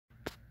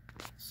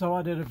So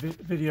I did a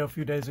video a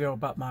few days ago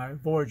about my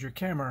Voyager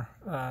camera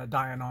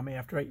dying on me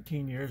after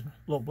 18 years, a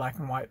little black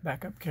and white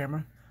backup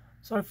camera.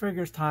 So I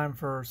figured it's time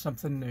for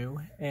something new,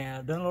 and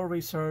I've done a little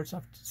research.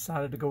 I've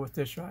decided to go with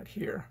this right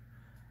here.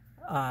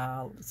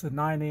 It's a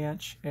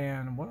 9-inch,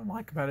 and what I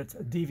like about it, it's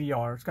a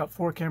DVR. It's got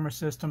 4 camera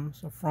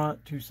systems, a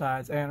front, 2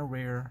 sides, and a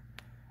rear.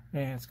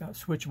 And it's got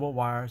switchable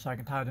wires, so I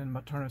can tie it in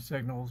my turn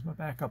signals, my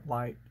backup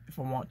light, if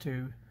I want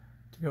to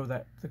go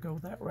that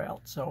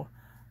route. So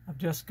I've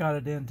just got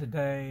it in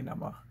today, and I'm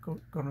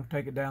going to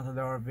take it down to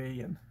the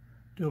RV and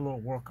do a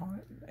little work on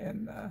it,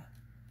 and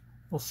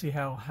we'll see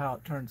how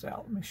it turns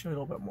out. Let me show you a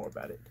little bit more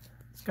about it.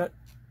 It's got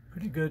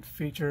pretty good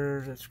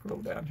features. Let's scroll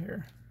down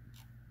here.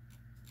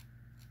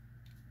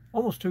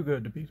 Almost too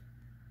good to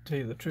tell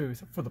you the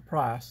truth for the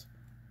price.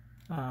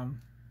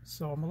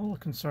 So I'm a little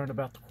concerned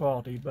about the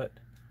quality, but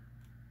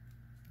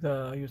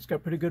it's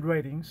got pretty good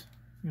ratings.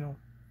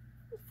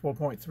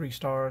 4.3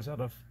 stars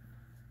out of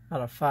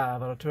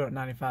 5 out of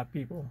 295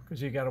 people,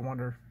 because you got to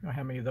wonder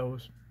how many of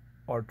those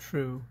are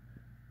true,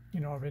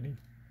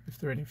 if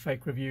there are any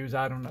fake reviews.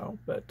 I don't know,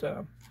 but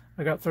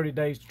I got 30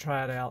 days to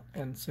try it out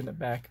and send it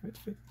back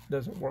if it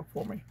doesn't work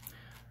for me.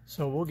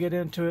 So we'll get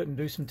into it and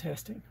do some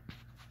testing.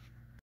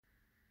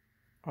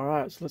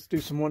 Alright, so let's do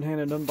some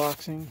one-handed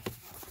unboxing.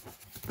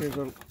 Here's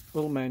our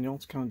little manual.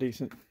 It's kind of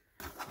decent.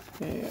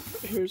 And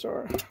here's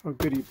our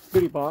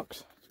goodie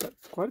box. It's got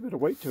quite a bit of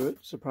weight to it,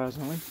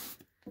 surprisingly.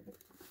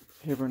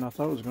 Heavier than I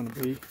thought it was going to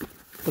be,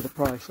 for the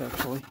price,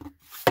 actually.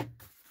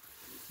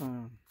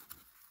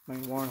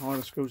 Main wire and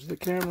harness goes to the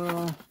camera.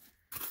 Well,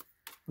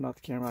 not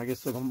the camera, I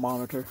guess to the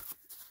monitor.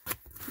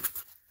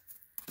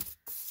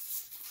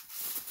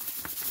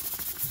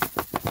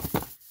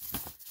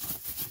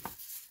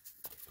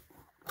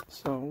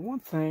 So one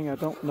thing I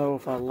don't know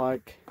if I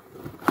like,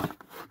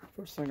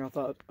 first thing I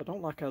thought, I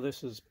don't like how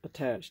this is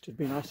attached. It'd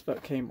be nice if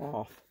that came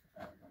off,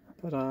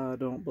 but I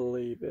don't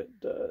believe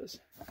it does.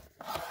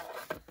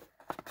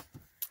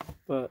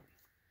 But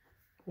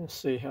we'll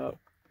see how it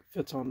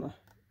fits on the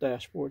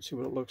dashboard, see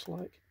what it looks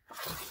like.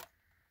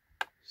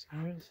 So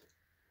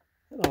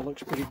it all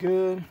looks pretty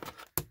good.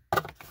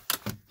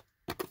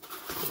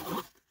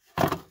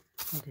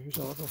 Okay, here's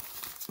all the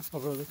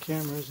other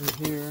cameras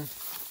in here.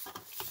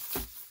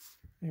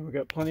 And we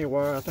got plenty of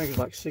wire. I think it's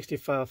like 2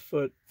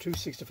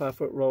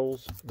 65-foot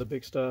rolls for the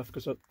big stuff,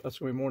 because that's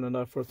going to be more than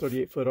enough for a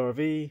 38-foot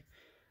RV.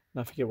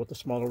 And I forget what the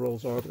smaller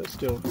rolls are, but that's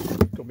still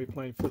going to be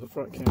plenty for the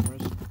front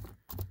cameras.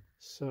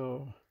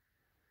 So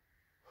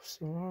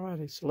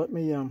alrighty, so let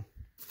me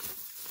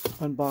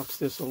unbox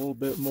this a little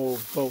bit more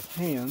with both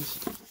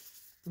hands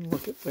and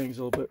look at things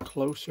a little bit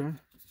closer.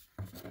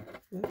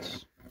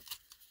 That's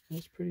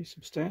pretty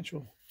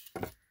substantial.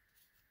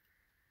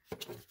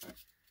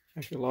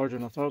 Actually larger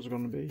than I thought it was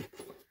going to be.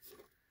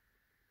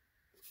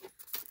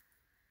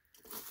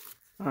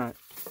 Alright,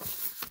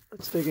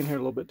 let's dig in here a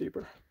little bit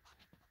deeper.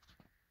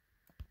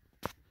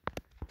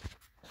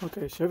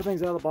 Okay, so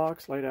everything's out of the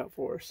box, laid out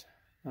for us.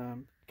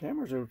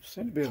 Cameras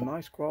seem to be of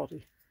nice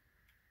quality.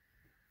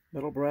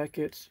 Metal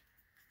brackets.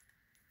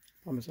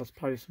 That's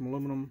probably some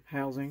aluminum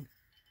housing.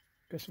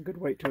 Got some good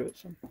weight to it,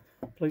 so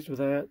I'm pleased with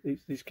that.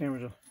 These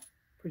cameras are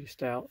pretty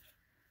stout.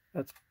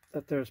 That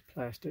there's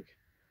plastic.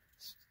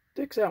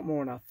 Sticks out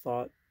more than I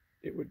thought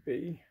it would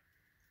be,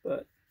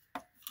 but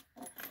I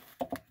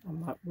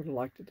would have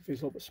liked it if it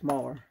was a little bit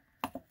smaller.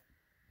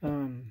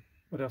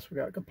 What else we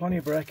got? Got plenty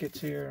of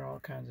brackets here, all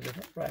kinds of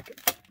different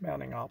bracket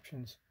mounting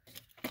options.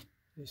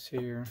 This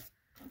here,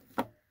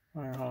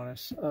 wire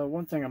harness.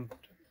 One thing I'm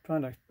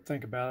trying to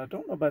think about, I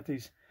don't know about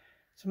these.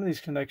 Some of these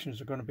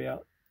connections are going to be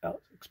out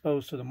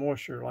exposed to the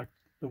moisture, like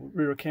the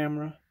rear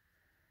camera.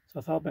 So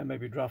I thought about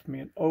maybe dropping me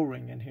an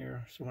O-ring in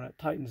here, so when it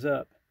tightens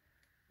up,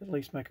 at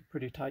least make a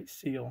pretty tight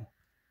seal,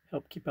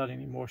 help keep out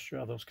any moisture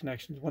out of those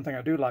connections. One thing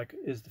I do like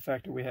is the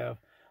fact that we have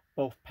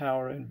both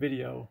power and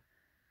video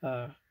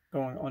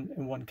going on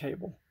in one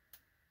cable.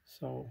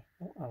 So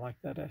I like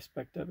that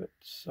aspect of it.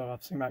 So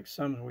I've seen like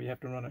some where you have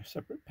to run a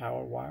separate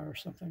power wire or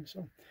something.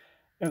 So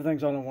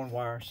everything's all in one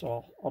wire.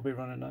 So I'll be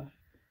running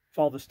if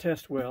all this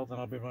tests well, then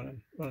I'll be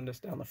running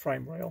this down the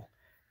frame rail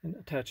and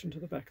attaching to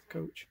the back of the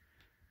coach.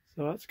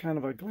 So that's kind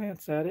of a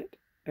glance at it.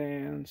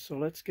 And so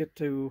let's get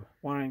to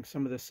wiring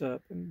some of this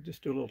up and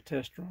just do a little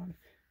test run,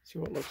 see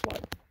what it looks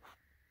like.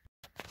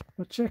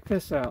 Well, check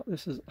this out.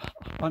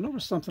 I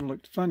noticed something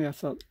looked funny. I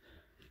thought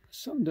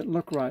something didn't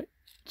look right.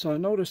 So I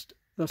noticed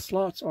the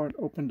slots aren't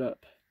opened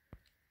up.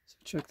 So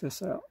check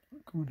this out.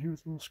 I'll go in here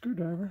with a little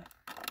screwdriver.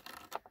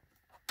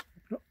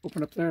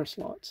 Open up their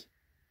slots.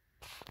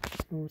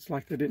 So it's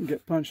like they didn't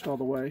get punched all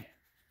the way.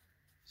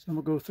 So I'm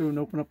going to go through and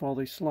open up all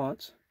these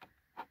slots.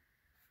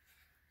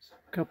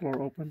 A couple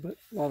are open, but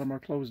a lot of them are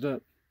closed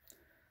up.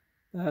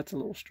 That's a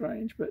little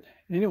strange, but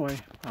anyway,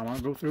 I'm going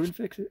to go through and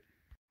fix it.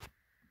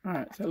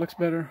 Alright, so it looks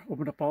better.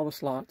 Open up all the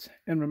slots.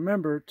 And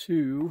remember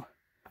to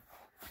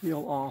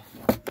peel off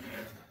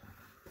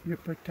your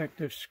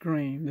protective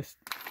screen. This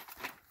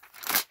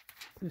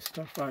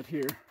stuff right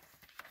here.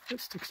 It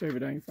sticks to every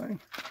dang thing.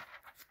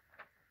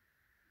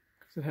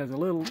 Because it has a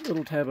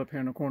little tab up here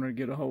in the corner to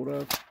get a hold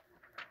of.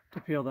 to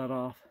peel that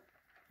off.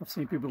 I've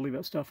seen people leave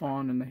that stuff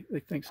on and they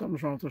think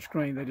something's wrong with their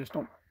screen. They just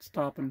don't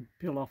stop and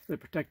peel off the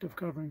protective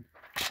covering.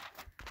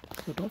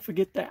 So don't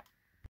forget that.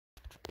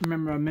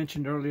 Remember I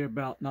mentioned earlier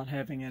about not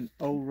having an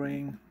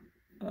O-ring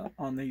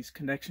on these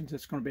connections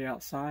that's going to be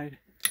outside.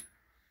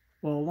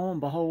 Well, lo and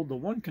behold, the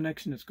one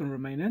connection that's going to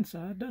remain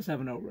inside does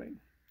have an O-ring.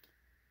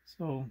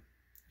 So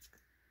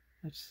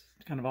that's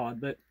kind of odd.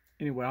 But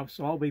anyway,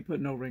 so I'll be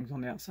putting O-rings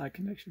on the outside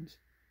connections.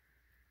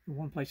 The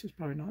one place is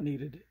probably not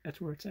needed. That's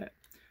where it's at.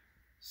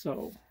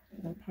 So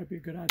that'd probably be a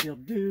good idea to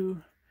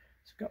do.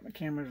 So I've got my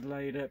cameras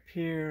laid up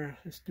here.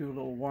 Let's do a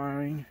little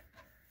wiring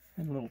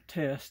and a little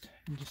test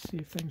and just see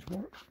if things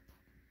work.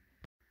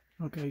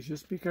 Okay,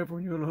 just be careful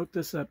when you're going to hook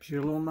this up. See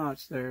your little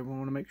notch there. We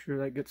want to make sure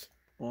that gets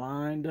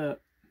lined up.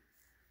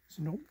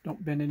 So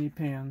don't bend any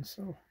pins.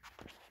 So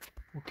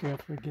we'll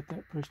carefully get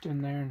that pushed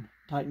in there and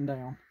tighten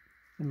down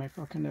and make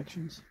our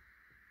connections.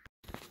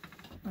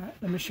 Alright,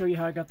 let me show you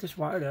how I got this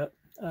wired up.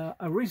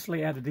 I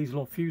recently added these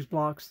little fuse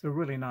blocks. They're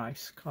really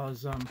nice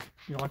because,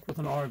 you know, like with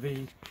an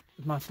RV,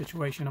 with my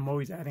situation, I'm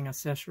always adding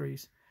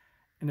accessories.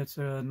 And it's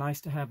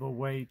nice to have a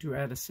way to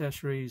add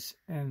accessories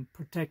and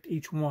protect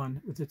each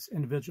one with its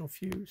individual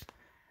fuse.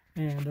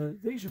 And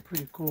these are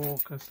pretty cool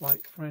because,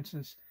 like, for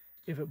instance,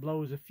 if it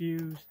blows a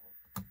fuse,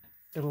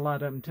 it'll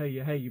light up and tell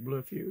you, hey, you blew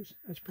a fuse.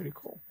 That's pretty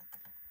cool.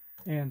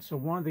 And so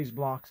one of these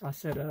blocks I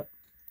set up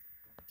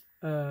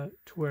to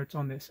where it's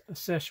on this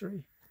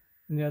accessory.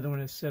 And the other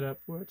one is set up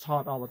where it's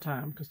hot all the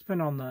time. Because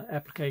depending on the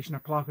application, a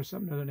clock or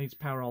something that needs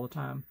power all the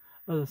time,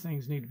 other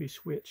things need to be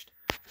switched.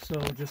 So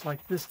just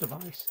like this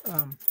device,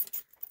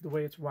 the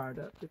way it's wired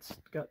up, it's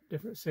got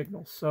different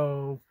signals.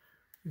 So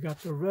we got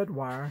the red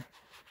wire.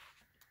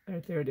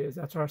 Right there it is.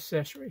 That's our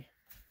accessory.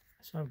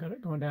 So I've got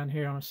it going down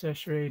here on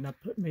accessory, and I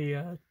put me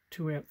a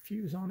 2-amp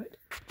fuse on it.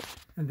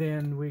 And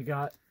then we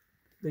got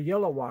the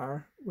yellow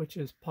wire, which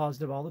is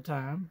positive all the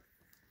time.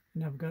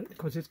 And I've got,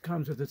 because it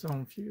comes with its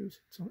own fuse,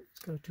 so it's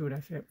got a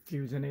 2.5-amp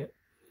fuse in it.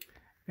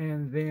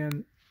 And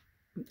then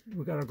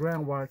we got a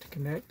ground wire to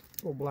connect,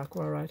 little black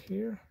wire right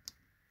here.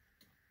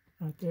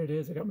 Right there it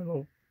is. I got my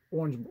little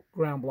orange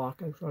ground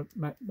block. I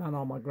mount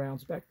all my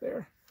grounds back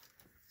there,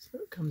 so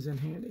it comes in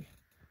handy.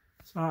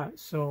 So, all right,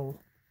 so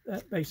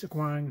that basic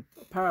wiring,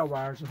 power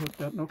wires are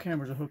hooked up. No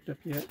cameras are hooked up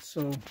yet.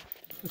 So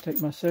I'll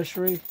take my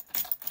accessory.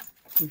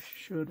 It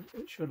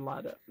should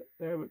light up.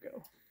 There we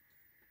go.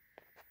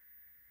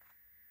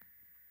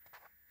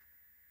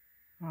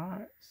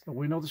 Alright, so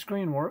we know the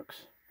screen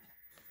works.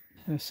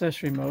 In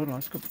accessory mode,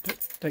 let's go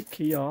take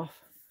key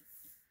off.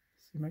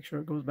 See, make sure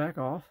it goes back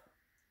off.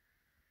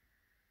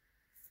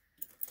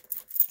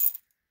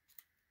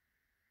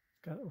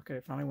 Got it. Okay,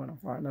 it finally went off.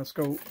 Alright, let's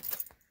go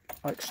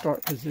like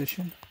start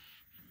position.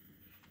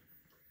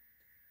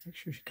 Make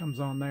sure she comes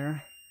on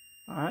there.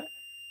 Alright.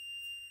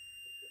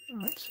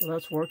 Alright, so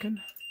that's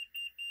working.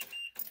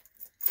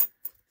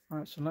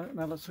 Alright, so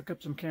now let's hook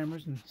up some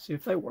cameras and see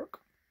if they work.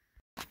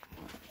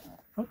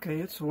 Okay,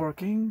 it's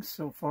working.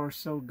 So far,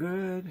 so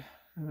good.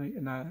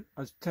 And I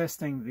was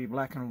testing the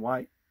black and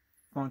white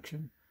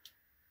function.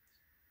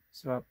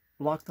 So I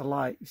block the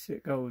light. You see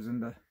it goes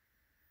into,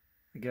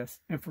 I guess,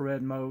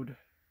 infrared mode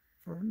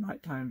for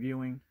nighttime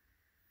viewing.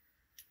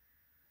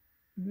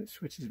 And it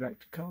switches back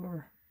to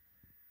color.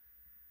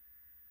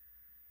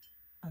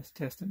 I was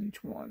testing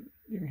each one.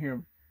 You can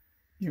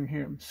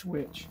hear them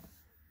switch.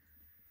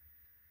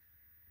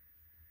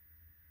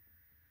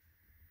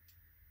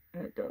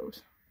 There it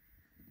goes.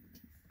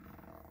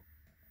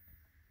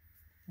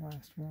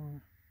 Last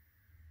one.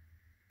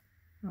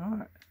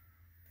 Alright.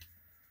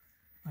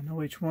 I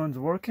know each one's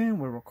working.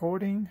 We're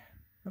recording.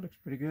 That looks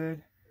pretty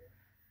good.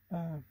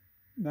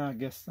 Now I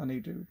guess I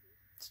need to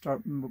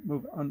start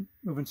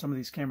moving some of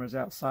these cameras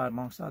outside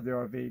alongside the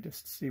RV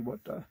just to see what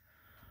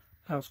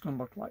how it's going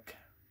to look like.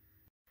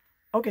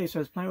 Okay, so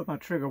I was playing with my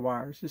trigger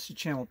wires. This is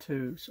channel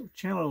 2. So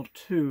channel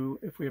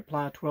 2, if we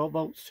apply 12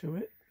 volts to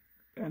it,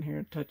 down here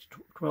and touch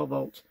 12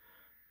 volts,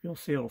 you'll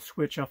see it'll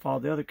switch off all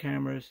the other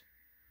cameras.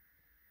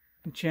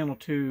 And channel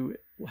 2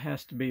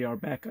 has to be our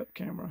backup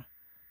camera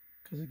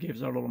because it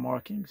gives our little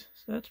markings.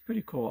 So that's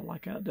pretty cool. I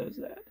like how it does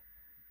that.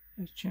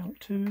 There's channel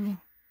 2. You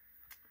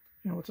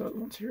know what's the other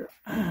ones here?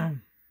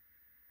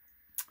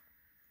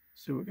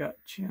 So we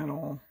got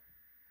channel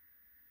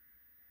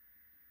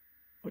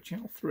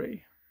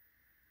 3.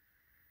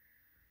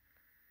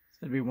 So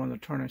that'd be one of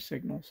the Turner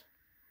signals.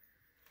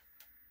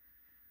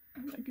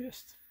 And I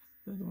guess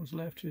the other one's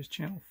left is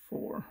channel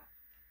 4.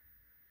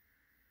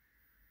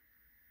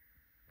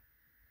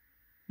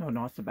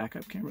 No, it's the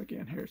backup camera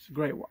again. Here, it's the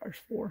gray wires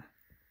 4.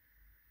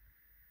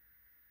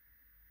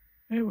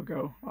 There we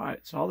go. All right,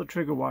 so all the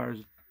trigger wires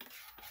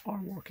are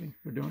working.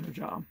 They're doing their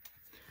job.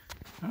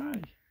 All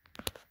right.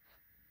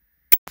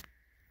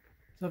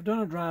 So I've done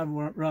a drive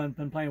run,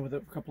 been playing with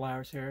it for a couple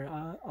hours here.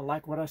 I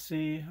like what I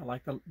see. I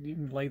like you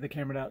can lay the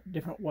camera out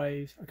different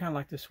ways. I kind of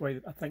like this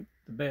way, I think,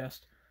 the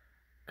best,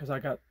 because I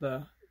got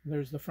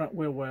there's the front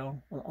wheel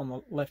well on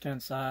the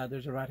left-hand side.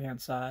 There's a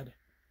right-hand side.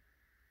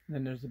 And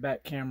then there's the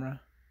back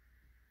camera.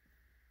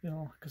 you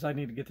know, because I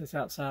need to get this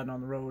outside and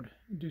on the road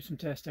and do some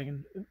testing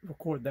and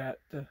record that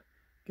to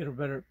get a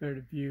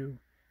better view,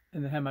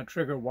 and then have my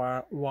trigger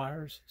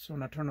wires, so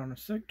when I turn on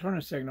a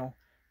turn signal,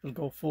 it'll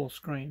go full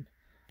screen.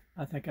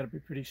 I think that'll be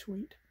pretty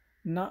sweet.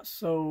 Not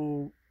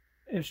so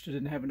interested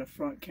in having the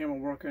front camera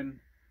working.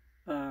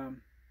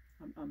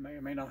 I may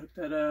or may not hook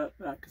that up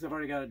because I've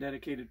already got a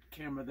dedicated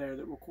camera there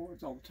that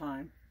records all the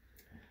time.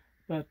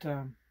 But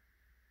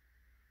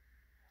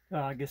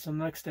I guess the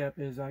next step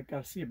is I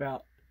got to see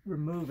about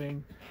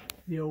removing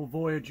the old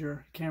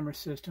Voyager camera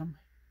system,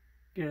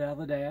 get it out of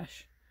the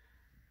dash,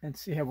 and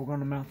see how we're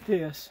going to mount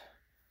this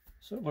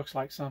so it looks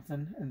like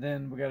something. And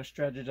then we got to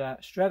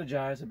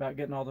strategize about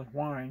getting all the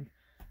wiring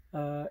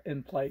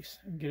in place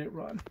and get it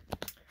run.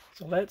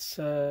 So let's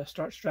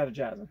start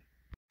strategizing.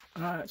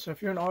 Alright, so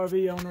if you're an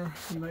RV owner,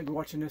 you may be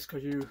watching this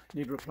because you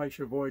need to replace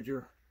your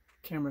Voyager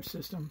camera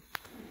system.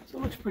 So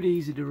it looks pretty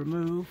easy to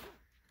remove.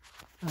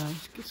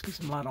 Let's get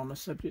some light on the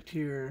subject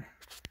here.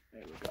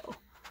 There we go.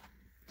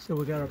 So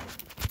we got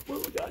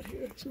what we got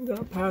here? So we got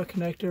our power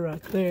connector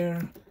right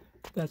there.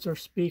 That's our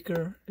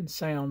speaker and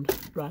sound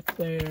right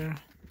there.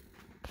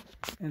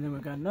 And then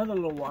we've got another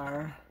little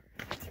wire.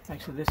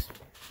 Actually, this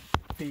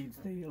feeds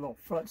the little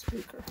front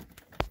speaker.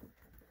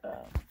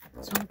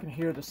 So we can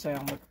hear the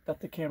sound that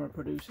the camera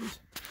produces.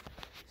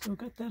 So we've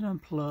got that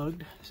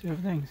unplugged. So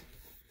everything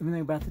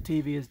about the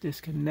TV is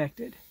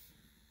disconnected.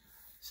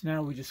 So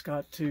now we just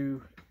got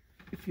to,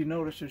 if you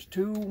notice, there's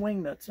two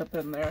wing nuts up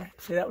in there.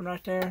 See that one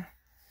right there?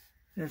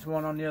 There's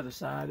one on the other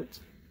side. It's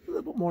a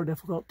little bit more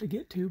difficult to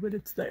get to, but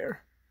it's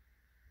there.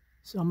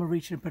 So I'm going to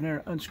reach up in there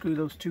and unscrew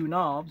those two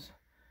knobs,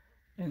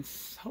 and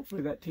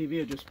hopefully that TV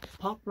will just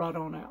pop right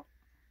on out.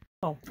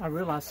 Oh, I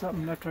realized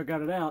something after I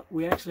got it out.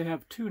 We actually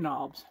have two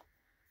knobs.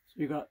 So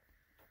you got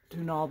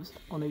two knobs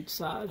on each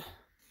side.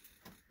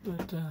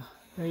 But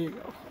there you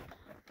go.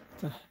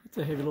 It's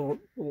a heavy little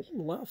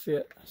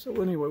outfit. So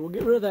anyway, we'll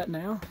get rid of that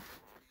now.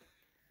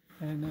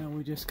 And now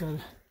we just got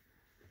to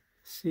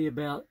see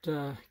about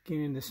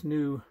getting this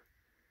new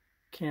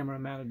camera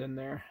mounted in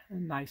there in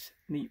a nice,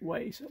 neat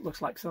way so it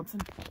looks like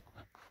something.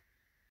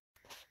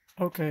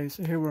 Okay,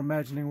 so here we're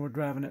imagining we're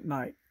driving at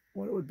night,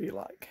 what it would be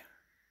like.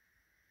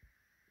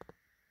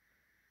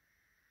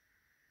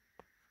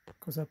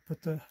 Because I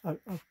put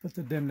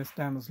the dimness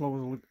down as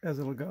low as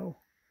it'll go,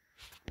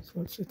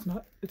 so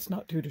it's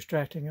not too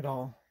distracting at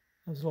all.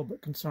 I was a little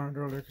bit concerned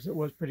earlier because it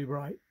was pretty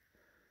bright.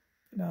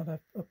 But now that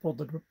I pulled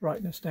the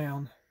brightness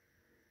down,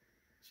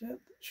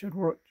 it should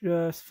work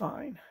just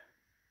fine.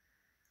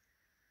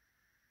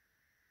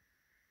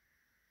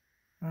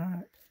 All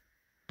right,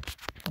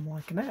 I'm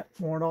liking that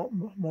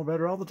more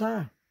better all the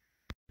time.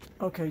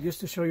 Okay, just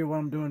to show you what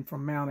I'm doing for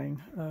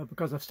mounting,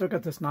 because I've still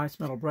got this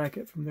nice metal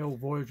bracket from the old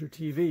Voyager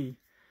TV.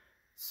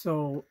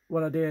 So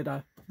what I did,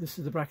 this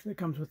is the bracket that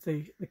comes with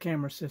the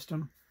camera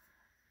system.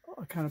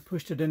 I kind of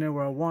pushed it in there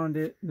where I wanted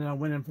it, and then I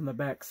went in from the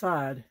back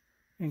side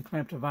and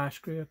clamped a vice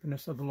grip and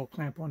this other little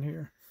clamp on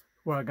here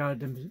where I got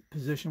it in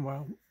position where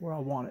I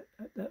want it.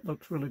 That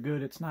looks really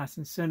good. It's nice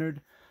and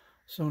centered.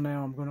 So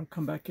now I'm going to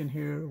come back in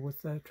here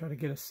with try to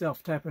get a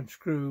self-tapping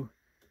screw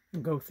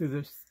and go through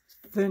this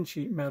thin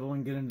sheet metal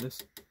and get into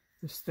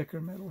this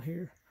thicker metal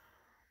here.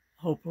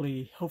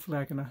 Hopefully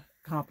I can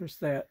accomplish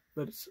that,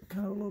 but it's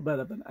kind of a little bit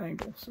of an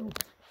angle, so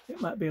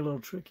it might be a little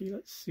tricky.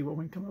 Let's see what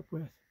we can come up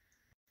with.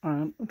 All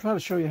right, I'll try to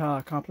show you how I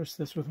accomplish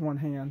this with one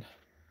hand,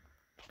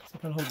 because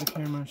I've got to hold the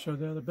camera and show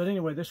the other. But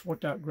anyway, this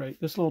worked out great.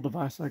 This little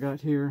device I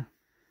got here,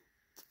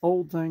 it's an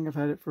old thing. I've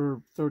had it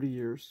for 30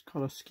 years. It's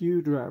called a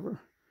skew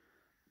driver.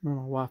 I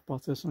remember my wife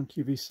bought this on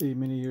QVC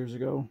many years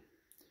ago,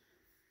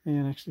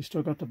 and actually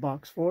still got the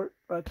box for it.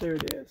 Right there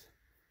it is.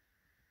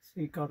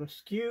 See, called a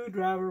Skew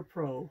Driver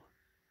Pro.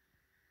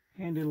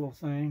 Handy little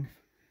thing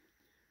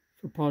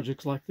for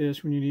projects like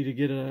this when you need to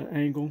get an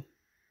angle.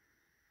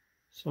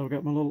 So I've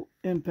got my little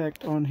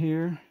impact on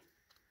here, and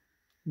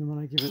then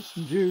when I give it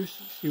some juice,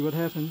 see what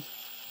happens.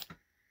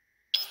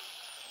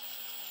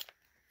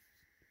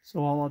 So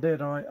all I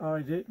did,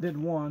 I did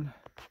one.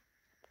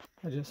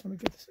 Let me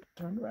get this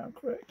turned around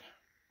correct.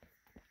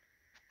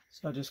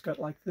 So I just got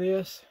like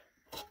this,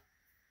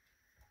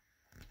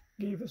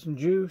 gave it some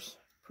juice,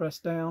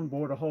 pressed down,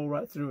 bored a hole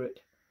right through it.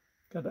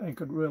 Got it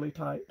anchored really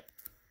tight.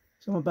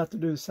 So I'm about to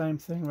do the same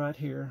thing right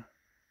here.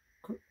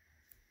 Of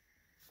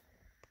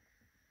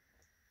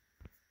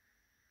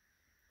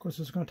course,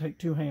 it's going to take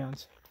two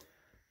hands.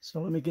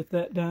 So let me get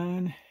that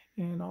done,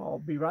 and I'll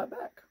be right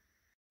back.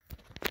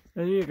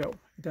 There you go.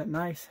 Get that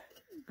nice,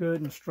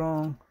 good and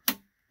strong.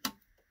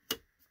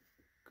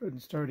 Good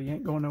and sturdy.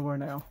 Ain't going nowhere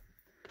now.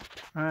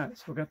 Alright,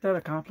 so we got that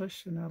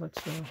accomplished. And now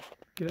let's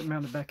get it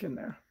mounted back in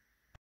there.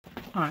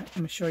 Alright,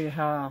 let me show you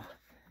how,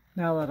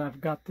 now that I've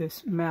got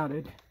this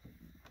mounted,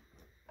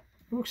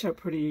 it works out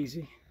pretty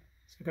easy.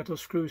 So I got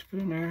those screws put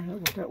in there. That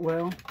worked out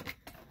well.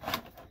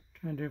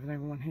 Trying to do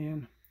everything with one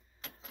hand.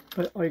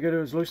 But all you gotta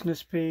do is loosen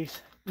this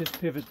piece. This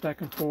pivots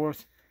back and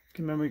forth. You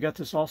can remember you got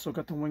this, also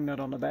got the wing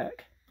nut on the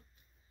back.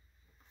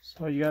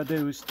 So all you gotta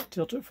do is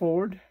tilt it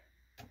forward.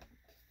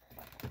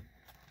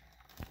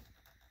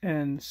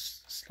 and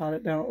slide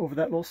it down over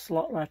that little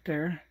slot right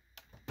there.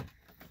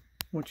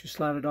 Once you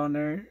slide it on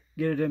there,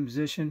 get it in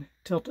position,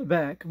 tilt it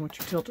back, and once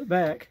you tilt it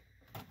back,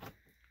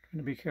 trying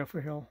to be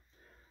careful here.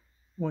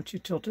 Once you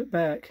tilt it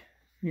back,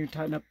 you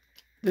tighten up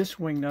this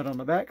wing nut on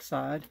the back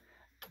side,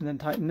 and then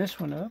tighten this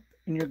one up,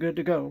 and you're good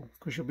to go,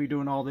 because you'll be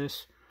doing all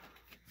this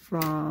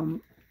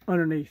from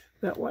underneath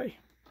that way.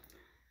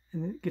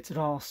 And it gets it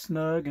all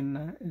snug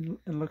and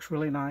looks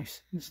really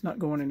nice. It's not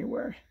going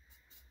anywhere.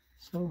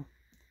 So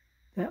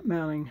that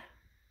mounting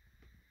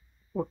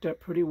worked out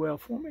pretty well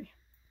for me.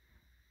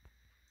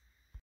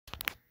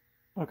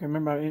 Okay,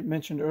 remember I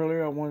mentioned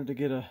earlier I wanted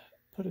to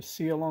put a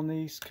seal on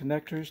these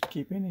connectors to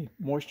keep any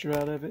moisture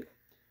out of it.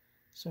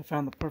 So I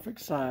found the perfect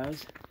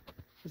size.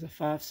 It's a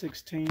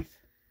 5/16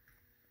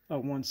 by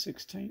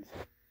 1/16.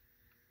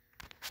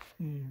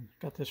 And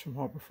got this from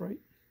Harbor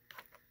Freight.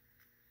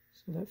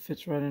 So that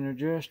fits right in there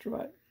just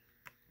right.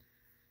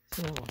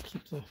 So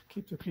I'll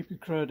keep the creepy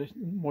crud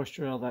and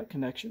moisture out of that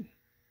connection.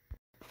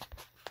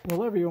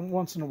 Well, every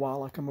once in a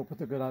while I come up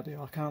with a good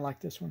idea. I kind of like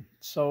this one.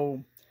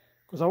 So,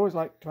 because I always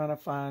like trying to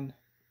find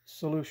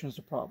solutions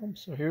to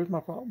problems. So here's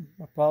my problem.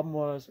 My problem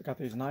was I got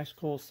these nice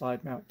cool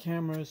side mount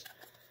cameras,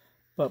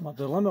 but my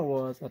dilemma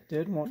was I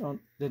did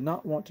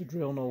not want to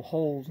drill no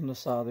holes in the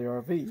side of the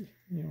RV,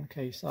 you know, in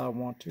case I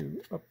want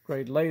to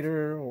upgrade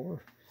later, or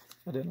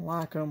if I didn't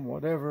like them,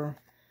 whatever.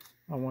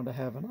 I wanted to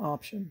have an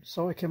option.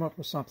 So I came up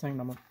with something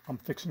I'm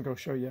fixing to go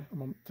show you.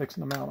 I'm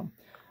fixing to mount them.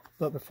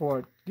 But before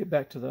I get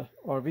back to the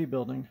RV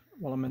building,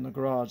 while I'm in the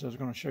garage, I was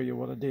going to show you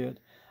what I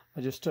did.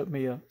 I just took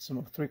me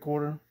some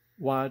 3/4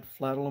 wide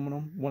flat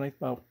aluminum, 1/8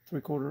 by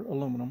 3/4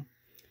 aluminum,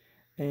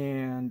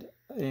 and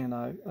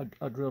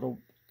I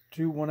drilled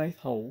 2 1/8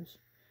 holes.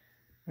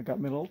 I got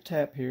my little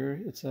tap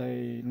here. It's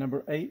a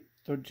number 8,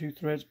 32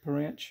 threads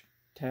per inch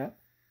tap.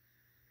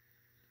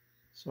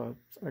 So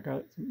I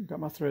got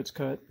my threads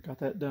cut, got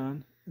that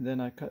done, and then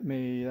I cut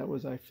me, that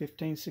was a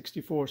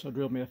 15/64, so I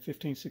drilled me a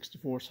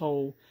 15/64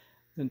 hole,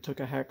 then took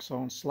a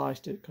hacksaw and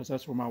sliced it, because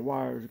that's where my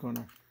wire is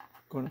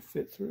gonna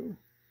fit through.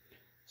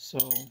 So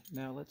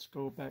now let's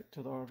go back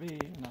to the RV,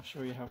 and I'll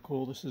show you how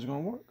cool this is gonna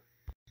work.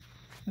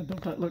 Now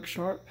don't that look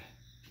sharp?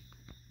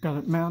 Got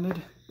it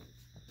mounted,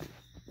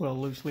 well,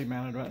 loosely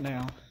mounted right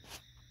now,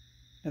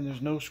 and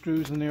there's no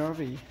screws in the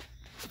RV.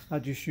 I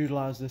just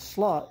utilized this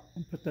slot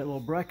and put that little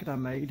bracket I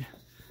made.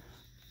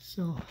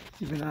 So,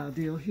 give you an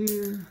idea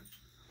here.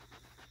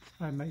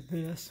 I made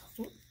this.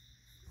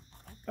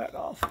 Back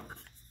off.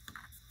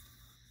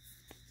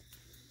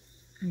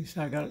 You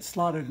see I got it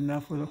slotted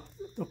enough where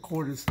the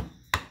cord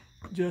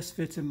just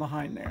fits in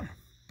behind there.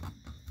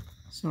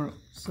 So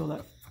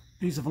that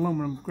piece of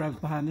aluminum grabs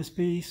behind this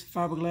piece,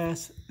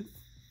 fiberglass,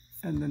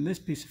 and then this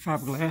piece of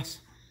fiberglass.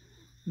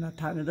 And I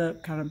tighten it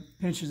up, kind of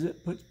pinches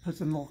it, puts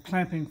a little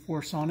clamping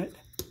force on it.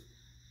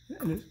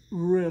 And it's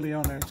really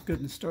on there, it's good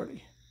and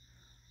sturdy.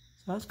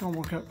 So that's going to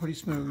work out pretty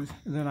smooth.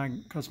 And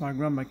then because I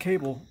run my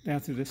cable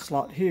down through this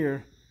slot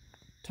here,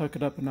 tuck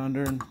it up and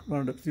under and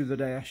run it up through the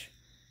dash.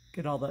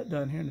 Get all that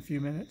done here in a few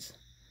minutes.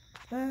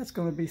 That's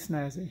going to be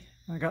snazzy.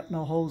 I got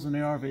no holes in the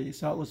RV,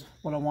 so that was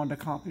what I wanted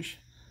to accomplish.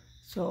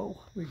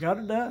 So we got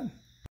it done.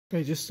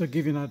 Okay, just to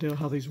give you an idea of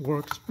how these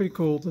work, it's pretty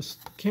cool. This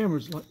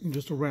camera's like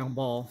just a round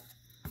ball.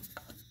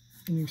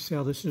 And you can see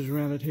how this is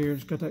rounded here.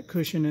 It's got that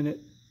cushion in it.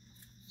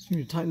 So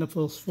you tighten up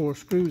those 4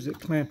 screws, it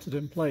clamps it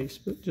in place.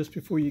 But just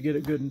before you get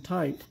it good and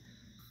tight,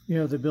 you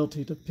have the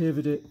ability to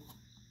pivot it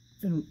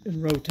and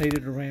rotate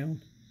it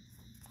around.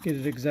 Get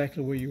it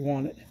exactly where you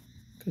want it.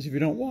 Because if you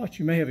don't watch,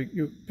 you may have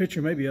your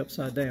picture may be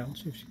upside down.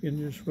 So if you can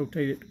just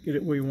rotate it, get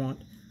it where you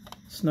want,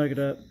 snug it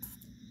up.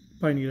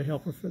 Probably need a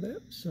helper for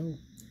that. So,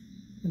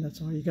 and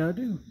that's all you gotta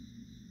do.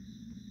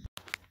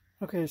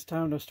 Okay, it's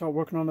time to start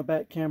working on the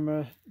back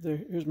camera.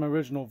 Here's my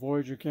original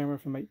Voyager camera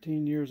from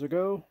 18 years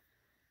ago.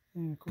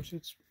 And of course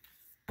it's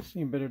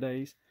seen better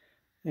days.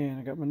 And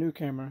I got my new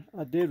camera.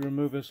 I did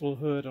remove this little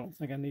hood. I don't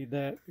think I need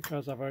that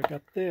because I've already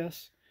got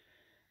this.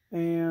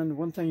 And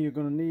one thing you're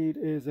going to need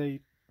is a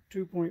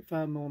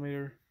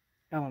 2.5mm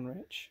Allen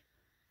wrench.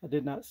 I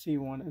did not see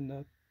one in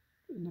the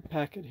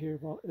packet here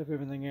of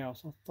everything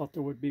else. I thought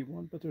there would be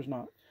one, but there's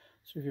not.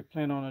 So if you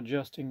plan on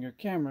adjusting your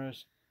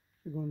cameras,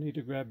 you're going to need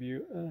to grab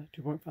you a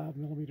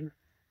 2.5mm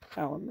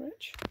Allen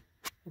wrench.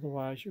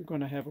 Otherwise, you're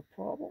going to have a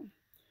problem.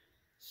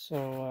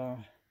 So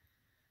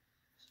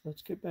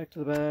let's get back to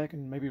the back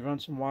and maybe run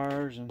some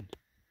wires and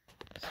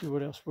see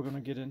what else we're going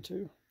to get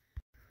into.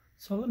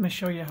 So let me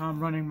show you how I'm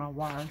running my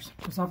wires.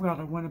 Because I've got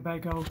a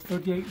Winnebago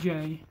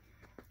 38J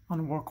on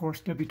a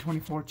Workhorse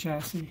W24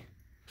 chassis.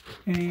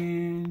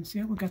 And see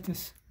how we got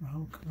this,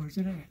 oh, where's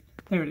it at?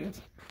 There it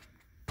is.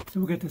 So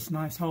we got this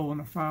nice hole in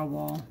the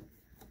firewall.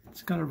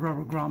 It's got a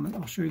rubber grommet.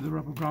 I'll show you the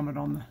rubber grommet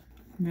on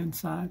the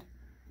inside.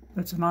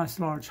 That's a nice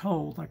large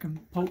hole. I can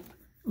poke,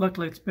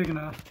 luckily it's big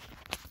enough,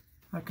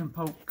 I can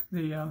poke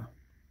the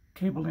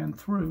cable in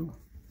through.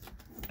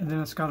 And then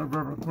it's got a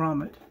rubber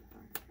grommet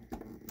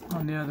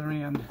on the other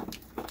end.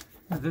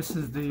 Now this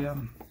is the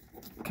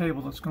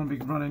cable that's going to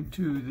be running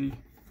to the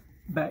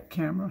back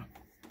camera.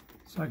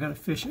 So I got to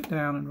fish it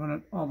down and run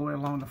it all the way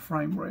along the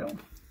frame rail.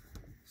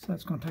 So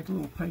it's going to take a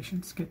little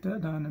patience to get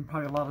that done, and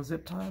probably a lot of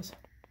zip ties.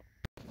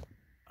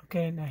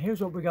 Okay, now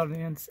here's what we got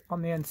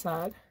on the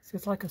inside. See,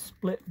 it's like a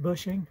split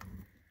bushing.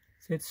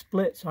 See, it's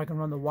split so I can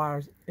run the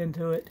wires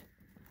into it,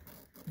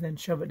 then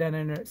shove it down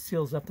in there. It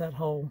seals up that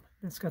hole.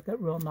 It's got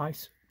that real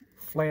nice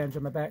flange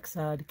on the back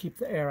side to keep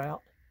the air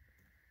out.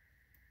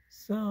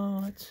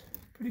 So it's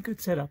a pretty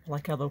good setup. I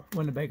like how the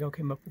Winnebago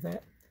came up with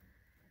that.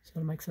 So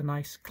it makes a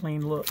nice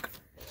clean look.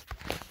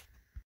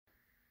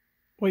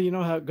 Well, you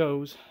know how it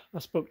goes. I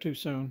spoke too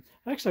soon.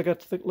 Actually, I got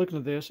to looking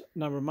at this,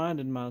 and I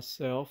reminded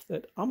myself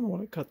that I'm the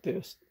one that cut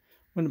this.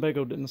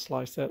 Winnebago didn't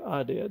slice that,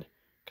 I did.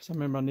 Because I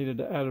remember I needed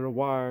to add a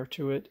wire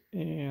to it,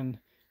 and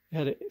it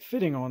had it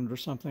fitting on it or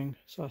something.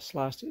 So I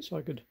sliced it so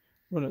I could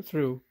run it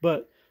through.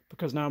 But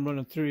because now I'm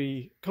running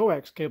 3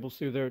 coax cables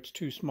through there, it's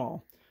too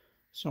small.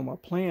 So my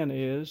plan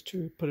is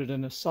to put it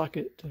in a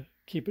socket to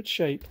keep its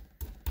shape.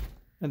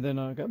 And then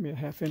I got me a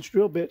 1/2-inch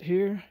drill bit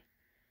here.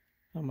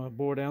 I'm going to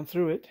bore down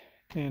through it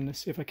and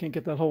see if I can't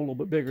get that hole a little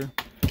bit bigger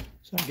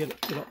so I can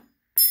get up,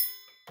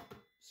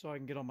 so I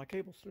can get all my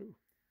cables through.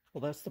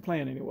 Well, that's the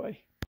plan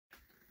anyway.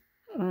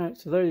 All right,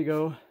 so there you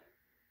go.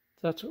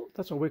 That's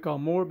what we call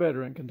more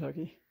better in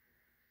Kentucky.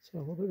 So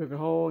a little bit bigger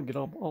hole and get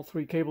all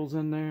 3 cables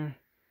in there,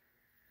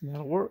 and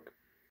that'll work.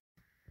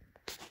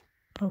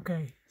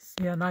 Okay,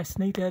 see how nice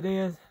and neat that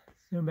is?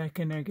 Zoom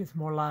back in there and get some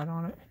more light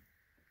on it.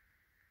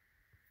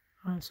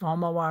 All right, so all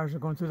my wires are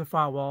going through the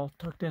firewall,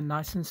 tucked in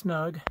nice and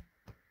snug.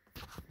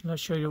 And I'll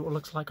show you what it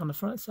looks like on the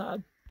front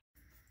side.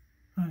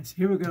 All right, so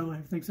here we go.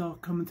 Everything's all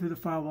coming through the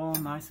firewall,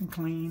 nice and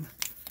clean.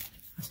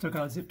 I still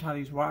got to zip tie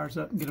these wires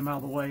up and get them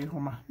out of the way,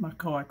 or my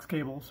coax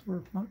cables,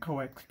 or not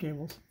coax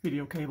cables,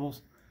 video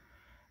cables.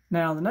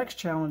 Now the next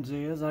challenge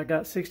is I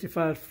got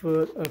 65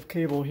 foot of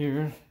cable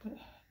here,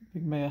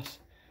 big mess.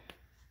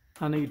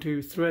 I need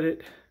to thread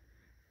it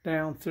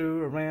down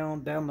through,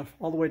 around,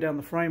 all the way down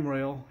the frame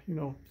rail, you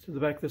know, to the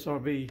back of this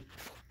RV,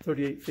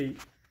 38 feet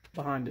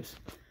behind us.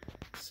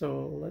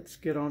 So let's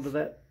get on to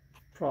that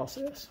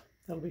process.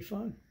 That'll be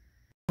fun.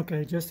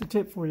 Okay, just a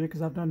tip for you,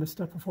 because I've done this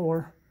stuff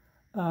before.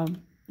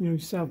 You know, you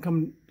see I'm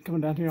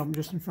coming down here, I'm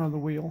just in front of the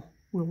wheel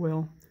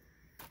well.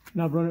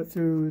 And I've run it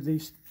through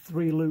these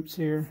 3 loops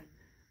here,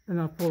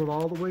 and I pull it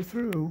all the way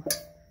through,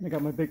 and I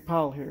got my big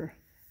pile here.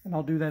 And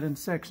I'll do that in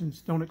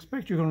sections. Don't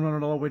expect you're going to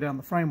run it all the way down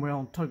the frame rail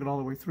and tug it all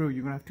the way through.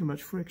 You're going to have too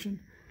much friction.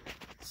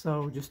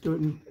 So just do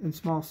it in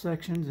small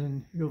sections,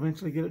 and you'll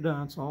eventually get it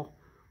done. So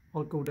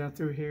I'll go down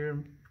through here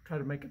and try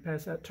to make it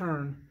past that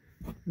turn,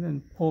 and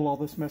then pull all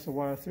this mess of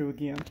wire through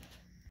again.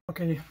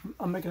 Okay,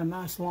 I'm making a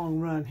nice long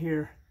run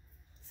here.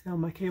 See how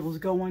my cable's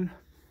going?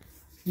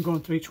 I'm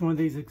going through each one of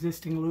these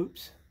existing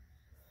loops.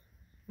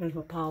 There's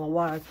my pile of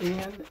wire at the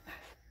end.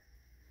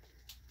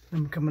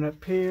 I'm coming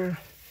up here.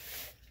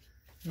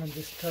 And I'm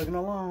just tugging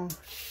along.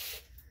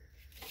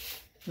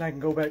 And I can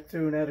go back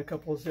through and add a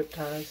couple of zip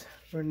ties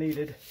where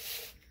needed.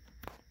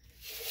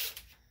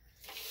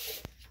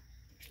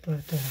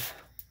 But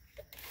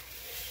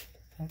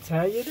that's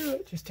how you do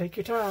it. Just take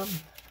your time.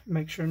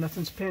 Make sure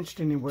nothing's pinched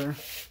anywhere.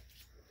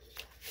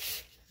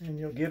 And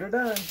you'll get her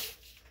done.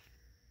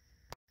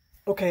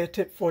 Okay, a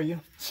tip for you.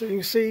 So you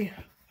can see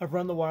I've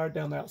run the wire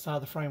down the outside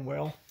of the frame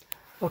well.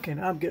 Okay,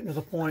 now I'm getting to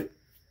the point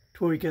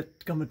to where we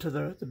get coming to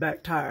the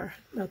back tire.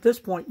 Now at this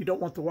point, you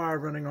don't want the wire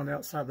running on the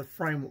outside of the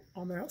frame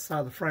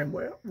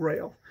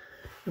rail.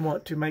 You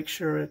want to make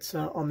sure it's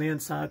on the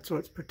inside so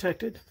it's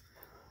protected.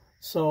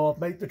 So I've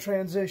made the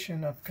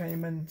transition. I've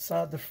came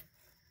inside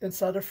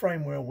the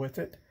frame rail with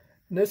it.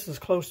 And this is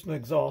close to the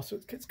exhaust, so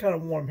it's kind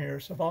of warm here.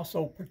 So I've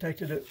also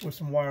protected it with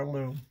some wire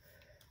loom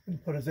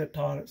and put a zip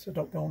tie on it so it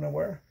don't go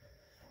nowhere.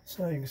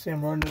 So you can see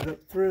I'm running it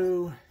up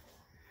through,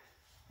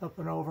 up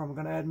and over. I'm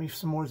going to add me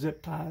some more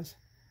zip ties,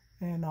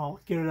 and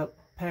I'll get it up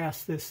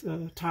past this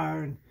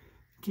tire and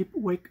keep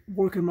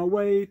working my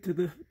way to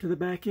the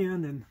back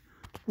end, and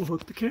we'll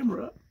hook the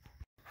camera up.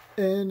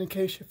 And in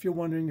case if you're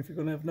wondering if you're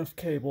going to have enough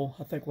cable,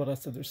 I think what I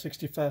said, there's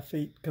 65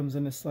 feet comes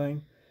in this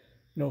thing.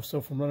 You know,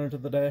 so from running to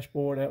the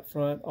dashboard out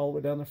front, all the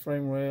way down the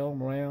frame rail,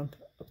 around,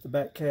 up the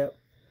back cap,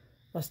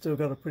 I still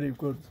got a pretty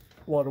good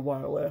wad of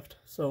wire left.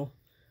 So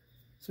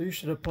you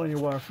should have plenty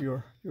of wire for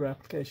your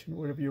application,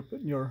 whatever you're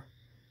putting your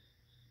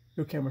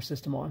camera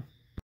system on.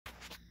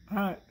 All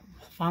right,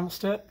 final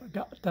step.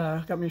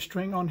 Got me a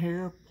string on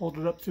here, pulled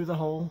it up through the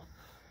hole.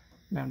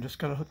 Now I'm just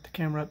gonna hook the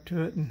camera up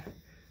to it and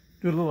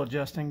do a little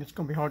adjusting. It's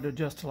gonna be hard to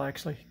adjust till I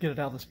actually get it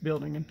out of this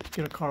building and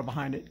get a car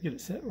behind it, get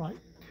it set right.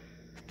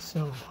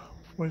 So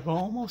we're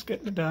almost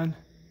getting it done.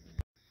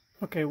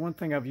 Okay, one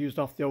thing I've used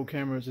off the old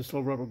camera is this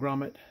little rubber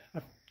grommet.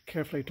 I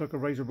carefully took a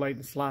razor blade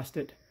and sliced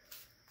it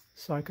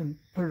so I can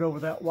put it over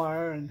that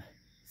wire and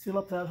seal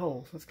up that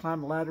hole. So let's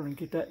climb the ladder and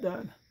get that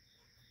done.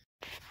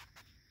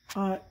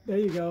 All right, there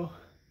you go.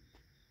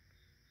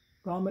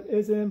 Grommet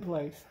is in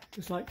place,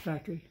 just like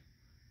factory.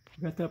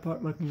 We got that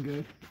part looking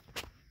good.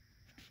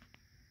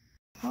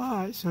 All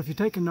right, so if you're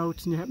taking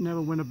notes and you happen to have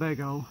a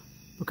Winnebago,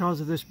 because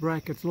of this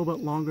bracket, it's a little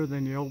bit longer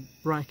than the old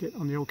bracket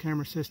on the old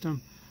camera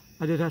system.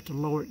 I did have to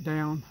lower it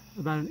down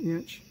about 1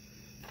 inch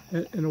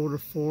in order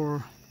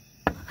for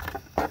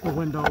the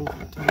window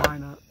to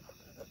line up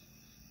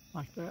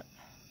like that.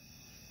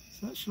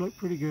 So that should look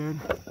pretty good.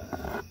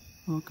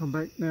 I'll come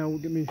back now.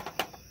 Let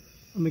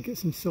me get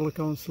some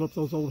silicone, seal up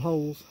those old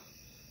holes,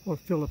 or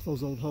fill up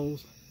those old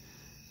holes,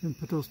 and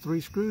put those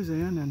 3 screws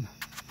in, and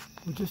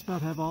we'll just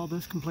about have all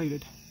this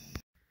completed.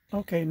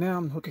 Okay, now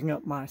I'm hooking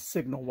up my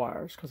signal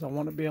wires because I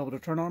want to be able to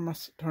turn on my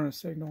turn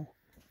signal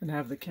and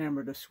have the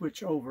camera to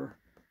switch over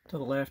to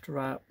the left or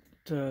right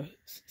to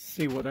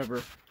see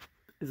whatever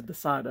is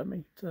beside of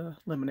me to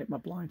eliminate my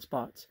blind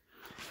spots.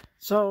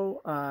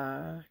 So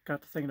I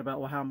got to thinking about,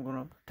 well, how I'm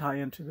going to tie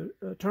into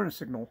the turn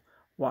signal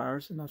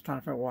wires, and I was trying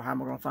to figure out, well, how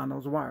am I going to find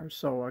those wires?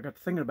 So I got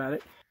to thinking about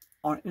it.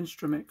 Our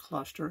instrument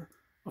cluster,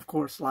 of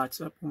course,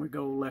 lights up when we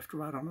go left or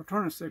right on the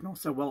turn signal.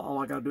 So, well, all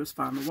I got to do is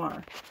find the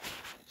wire.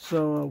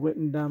 So I went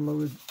and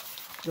downloaded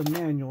the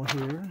manual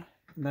here,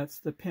 and that's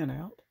the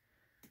pinout.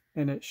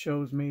 And it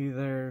shows me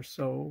there,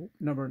 so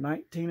number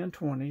 19 and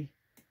 20,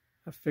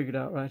 I figured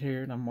out right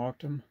here, and I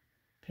marked them.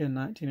 Pin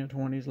 19 and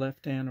 20 is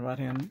left hand, right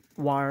hand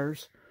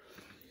wires.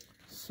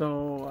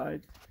 So I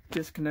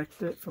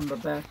disconnected it from the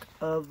back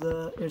of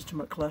the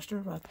instrument cluster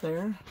right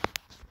there.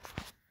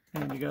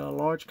 And you got a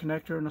large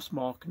connector and a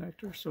small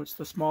connector. So it's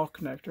the small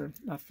connector.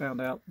 I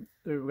found out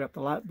we've got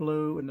the light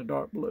blue and the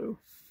dark blue.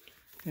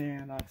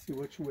 And I see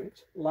which.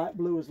 Light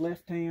blue is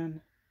left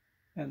hand,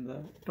 and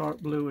the dark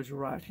blue is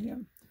right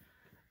hand.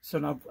 So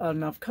now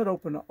I've cut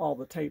open all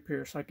the tape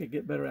here so I could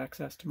get better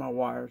access to my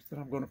wires. Then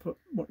I'm going to put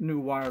new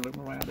wire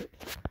loom around it.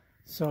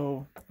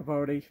 So I've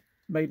already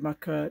made my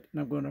cut,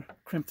 and I'm going to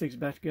crimp these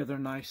back together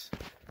nice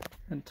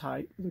and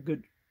tight with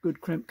a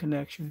good crimp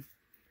connection.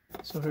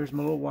 So here's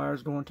my little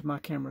wires going to my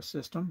camera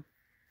system.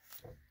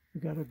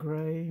 We got a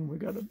gray and we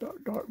got a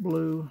dark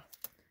blue.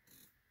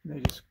 And they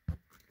just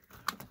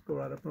go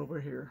right up over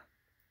here.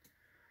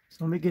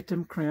 So let me get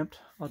them crimped.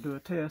 I'll do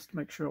a test,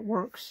 make sure it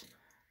works,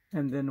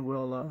 and then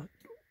we'll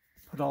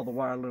put all the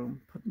wire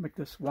loom, make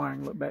this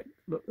wiring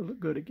look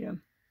good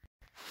again.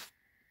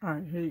 All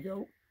right, here you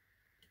go.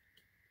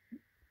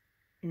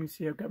 You can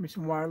see I've got me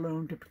some wire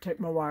loom to protect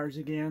my wires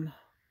again.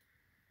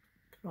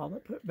 Got all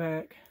that put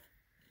back.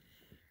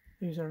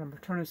 These are my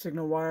turning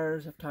signal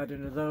wires. I've tied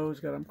into those,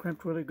 got them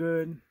crimped really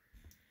good.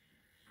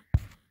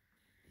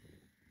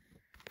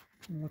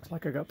 It looks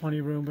like I got plenty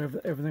of room,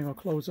 everything will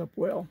close up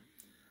well.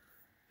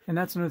 And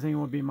that's another thing you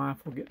want to be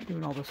mindful of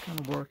doing all this kind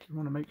of work. You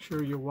want to make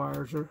sure your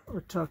wires are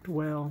tucked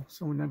well,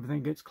 so when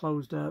everything gets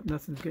closed up,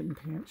 nothing's getting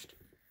pinched.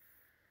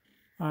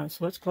 Alright,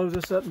 so let's close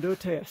this up and do a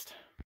test.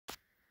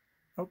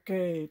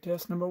 Okay,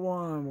 test number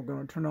 1. We're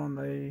going to turn on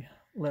the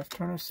left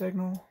turner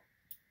signal.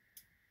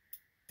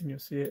 And you'll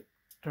see it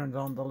turns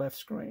on the left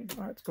screen.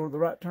 Alright, let's go to the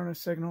right turner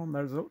signal, and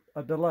there's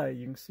a delay.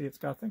 You can see it's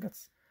got, you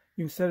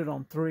can set it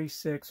on 3,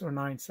 6, or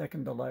 9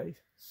 second delay,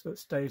 so it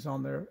stays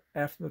on there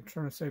after the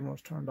turner signal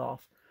is turned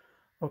off.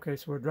 Okay,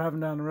 so we're driving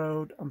down the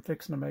road. I'm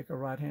fixing to make a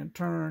right-hand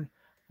turn.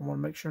 I want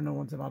to make sure no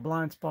one's in my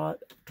blind spot.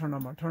 Turn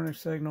on my turning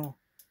signal,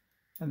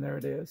 and there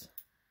it is.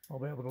 I'll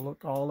be able to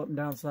look all up and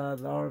down the side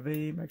of the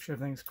RV, make sure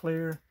everything's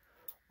clear.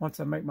 Once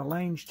I make my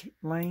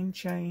lane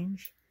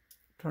change,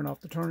 turn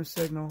off the turning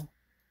signal,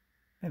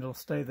 and it'll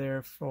stay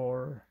there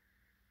for,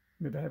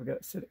 maybe I have got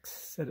it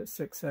set at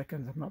 6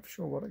 seconds. I'm not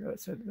sure what I got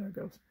it set. There it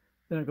goes.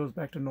 Then it goes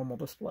back to normal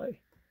display.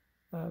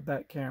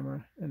 Back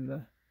camera and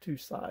the 2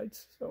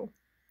 sides. So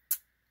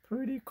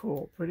pretty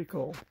cool, pretty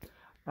cool.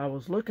 I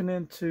was looking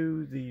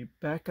into the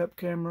backup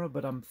camera,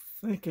 but I'm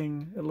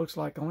thinking it looks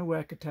like the only way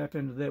I could tap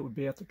into that would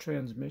be at the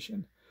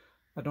transmission.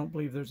 I don't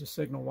believe there's a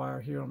signal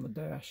wire here on the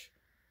dash.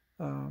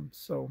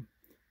 So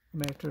I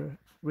may have to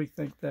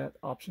rethink that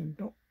option.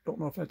 Don't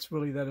know if that's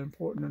really that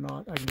important or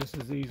not. I can just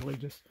as easily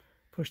just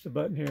push the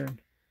button here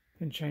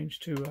and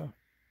change to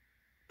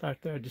right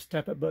there. Just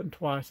tap that button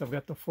twice. I've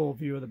got the full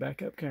view of the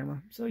backup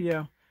camera. So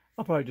yeah,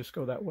 I'll probably just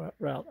go that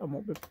route. I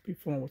won't be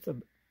fooling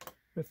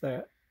with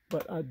that,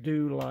 but I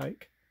do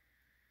like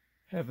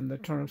having the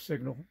turn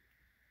signal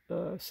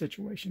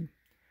situation.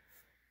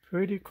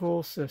 Pretty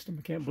cool system.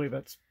 I can't believe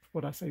that's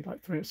what I say,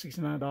 like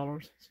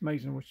 $369. It's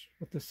amazing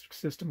what this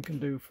system can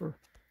do for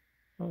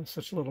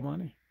such little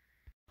money.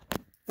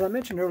 Well, I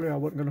mentioned earlier I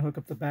wasn't going to hook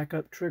up the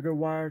backup trigger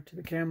wire to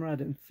the camera. I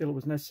didn't feel it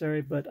was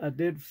necessary, but I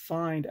did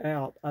find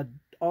out I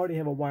already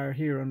have a wire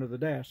here under the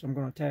dash. So I'm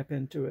going to tap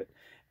into it.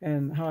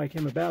 And how I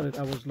came about it,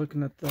 I was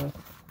looking at the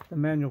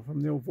manual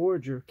from the old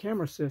Voyager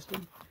camera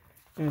system,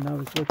 and I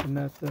was looking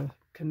at the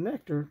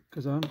connector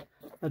because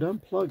I'd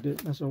unplugged it,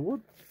 and I said, what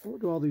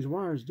do all these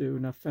wires do?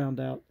 And I found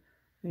out,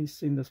 and you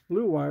seen this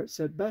blue wire, it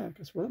said back.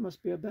 I said, well, that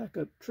must be a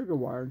backup trigger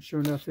wire, and sure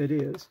enough, it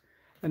is.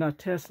 And I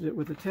tested it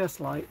with a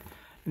test light,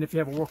 and if you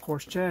have a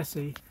workhorse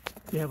chassis,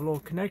 you have a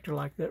little connector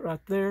like that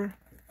right there.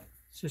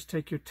 Just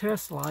take your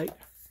test light,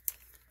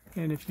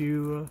 and if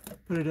you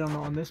put it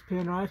on this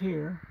pin right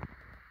here,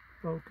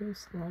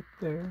 focus right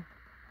there,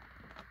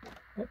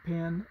 that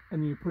pin,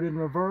 and you put it in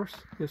reverse,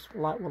 this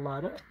light will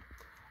light up,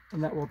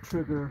 and that will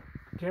trigger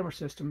the camera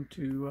system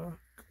to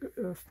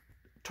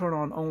turn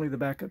on only the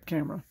backup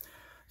camera.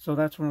 So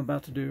that's what I'm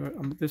about to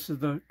do. This is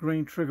the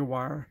green trigger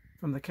wire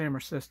from the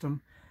camera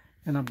system,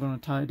 and I'm going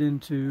to tie it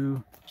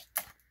into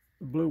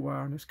blue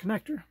wire in this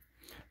connector.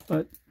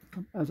 But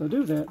as I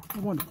do that, I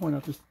wanted to point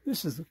out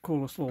this is the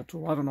coolest little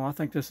tool. I don't know, I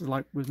think this is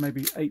was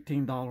maybe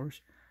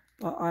 $18.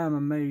 But I am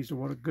amazed at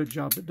what a good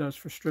job it does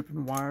for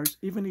stripping wires.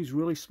 Even these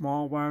really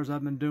small wires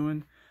I've been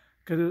doing,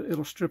 because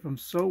it'll strip them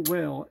so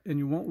well and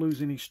you won't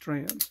lose any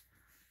strands.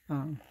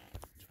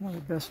 It's one of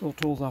the best little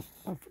tools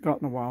I've got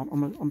in a while.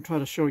 I'm gonna try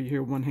to show you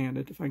here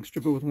one-handed. If I can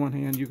strip it with one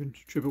hand, you can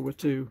strip it with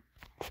two.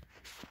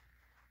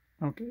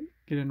 Okay,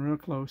 get in real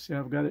close. See,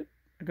 I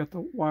got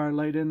the wire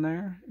laid in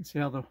there, and see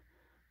how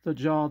the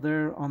jaw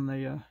there on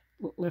the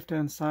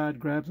left-hand side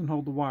grabs and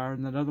holds the wire,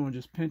 and that other one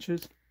just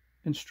pinches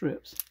and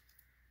strips.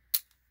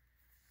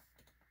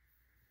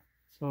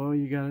 So all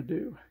you got to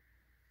do,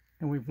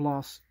 and we've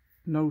lost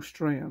no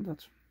strand.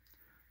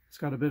 It's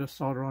got a bit of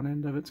solder on the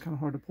end of it. It's kind of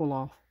hard to pull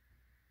off.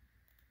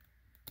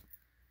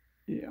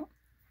 Yeah.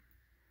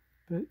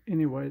 But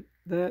anyway,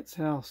 that's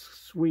how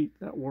sweet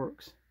that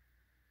works.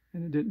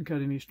 And it didn't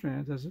cut any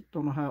strands.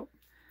 Don't know how.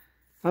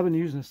 I've been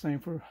using this thing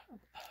for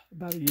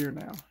about a year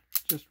now.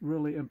 Just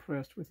really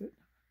impressed with it.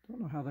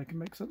 Don't know how they can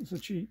make something so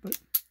cheap,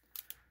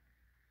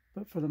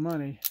 but for the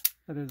money,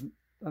 that is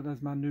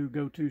my new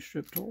go-to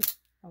strip tool.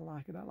 I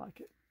like it. I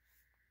like it.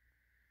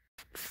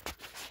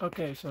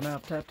 Okay, so now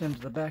I've tapped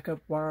into the backup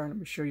wire, and let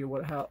me show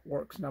you how it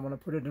works. Now I'm going to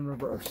put it in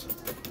reverse.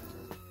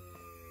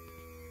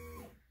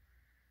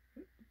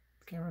 The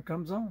camera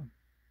comes on.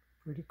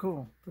 Pretty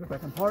cool. Put it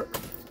back in park.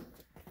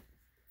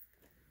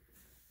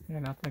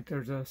 And I think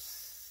there's a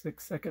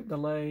 6-second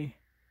delay.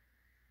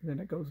 Then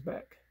it goes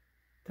back.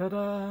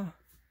 Ta-da!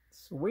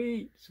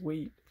 Sweet,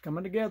 sweet.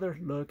 Coming together.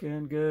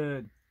 Looking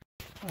good.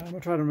 I'm going to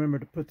try to remember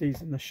to put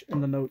these in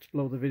the notes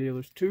below the video.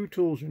 There's 2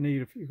 tools you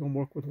need if you're going to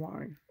work with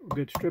wiring. A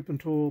good stripping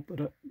tool,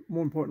 but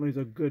more importantly is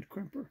a good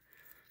crimper.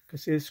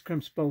 Because this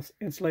crimps both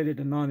insulated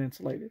and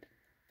non-insulated.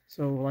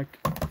 So like,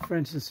 for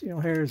instance,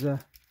 here's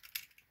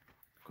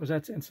because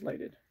that's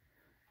insulated.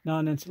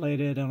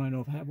 Non-insulated, I don't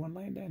know if I have one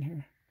laying down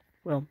here.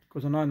 Well,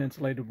 because a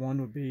non-insulated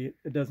one would be,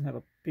 it doesn't have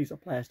a piece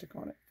of plastic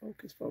on it.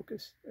 Focus,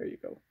 focus. There you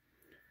go.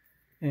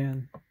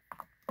 And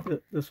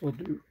this will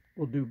do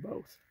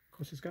both. Of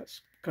course, it's got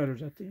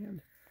cutters at the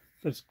end.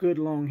 But it's good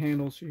long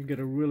handles, so you can get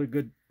a really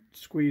good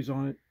squeeze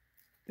on it.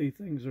 These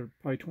things are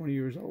probably 20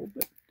 years old,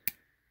 but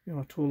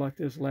a tool like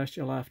this lasts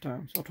you a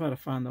lifetime. So I'll try to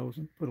find those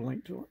and put a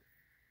link to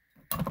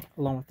it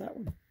along with that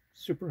one.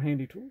 Super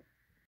handy tool.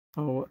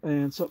 Oh,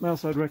 and something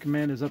else I'd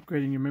recommend is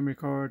upgrading your memory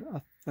card.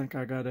 I think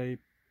I got it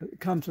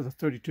comes with a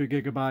 32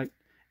 gigabyte.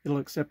 It'll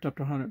accept up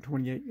to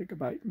 128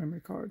 gigabyte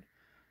memory card.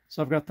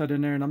 So I've got that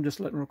in there, and I'm just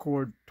letting it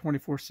record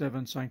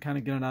 24/7, so I can kind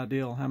of get an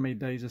idea of how many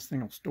days this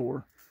thing will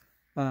store.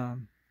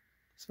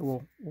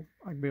 So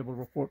I can be able to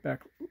report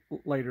back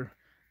later,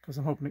 because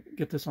I'm hoping to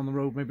get this on the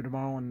road maybe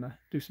tomorrow and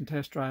do some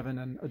test driving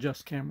and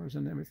adjust cameras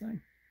and everything.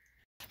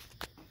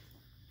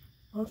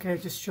 Okay,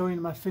 just showing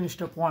you my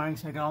finished up wiring.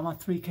 So I got all my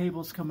 3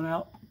 cables coming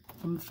out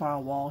from the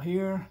firewall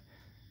here.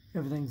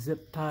 Everything's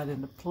zip tied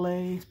into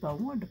place, but I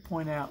wanted to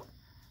point out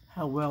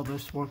how well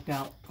this worked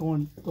out.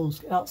 Going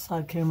those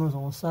outside cameras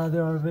on the side of the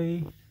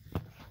RV.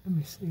 Let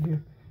me see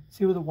here.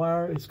 See where the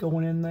wire is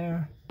going in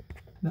there?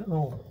 That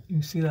little, you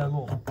can see that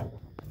little,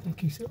 I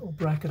think you see that little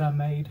bracket I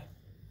made.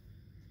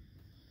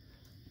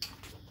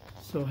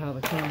 So how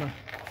the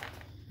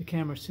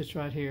camera sits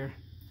right here.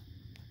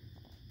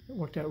 It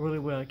worked out really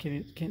well. I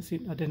can't see,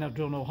 I didn't have to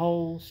drill no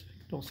holes.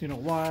 Don't see no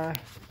wire.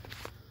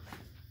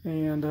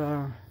 And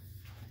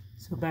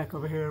so back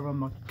over here, run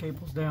my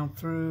cables down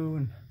through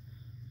and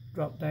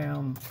drop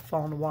down,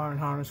 fall on the wiring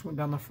harness, went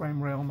down the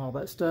frame rail and all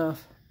that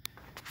stuff.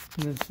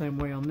 And then the same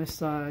way on this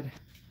side.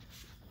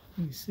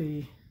 You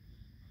see,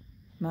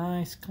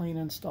 nice clean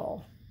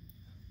install.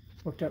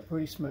 Worked out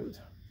pretty smooth.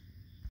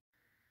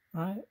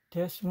 Alright,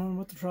 test one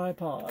with the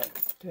tripod.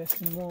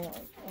 Testing one.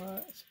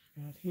 Alright,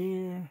 so got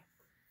here.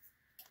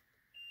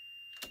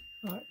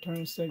 Alright, turn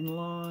the signal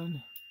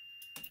on.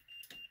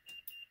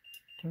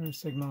 Turn the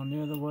signal on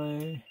the other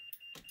way.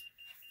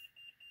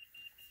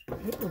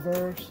 Hit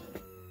reverse.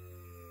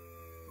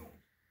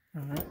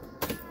 Alright,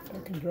 I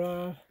can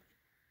drive.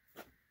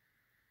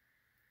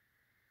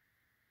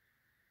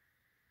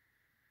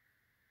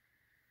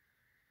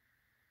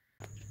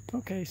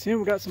 Okay, seeing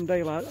we got some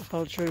daylight, I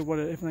thought I'd show you what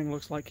everything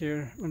looks like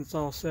here when it's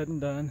all said and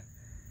done.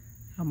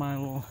 How my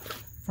little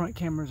front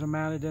cameras are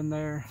mounted in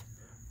there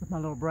with my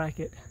little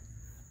bracket.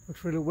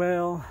 Looks really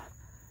well.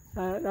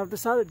 I've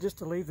decided just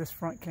to leave this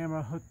front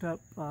camera hooked up.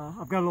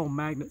 I've got a little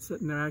magnet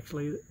sitting there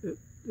actually. It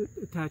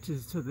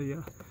attaches to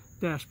the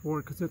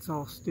dashboard because it's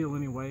all steel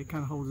anyway. It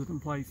kind of holds it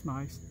in place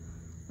nice.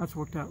 That's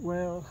worked out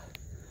well.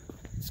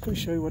 Just going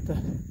to show you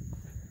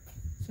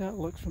see how it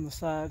looks from the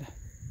side.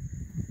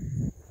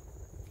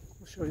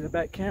 We'll show you the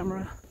back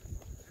camera.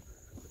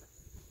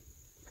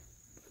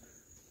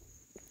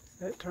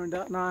 That turned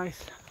out nice.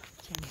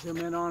 So I'll zoom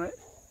in on it.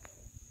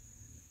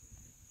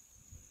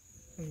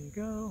 There you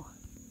go.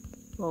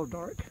 A little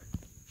dark.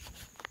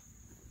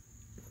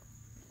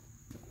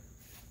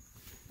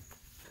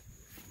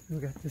 We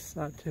got this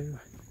side too.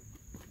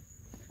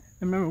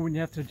 And remember, when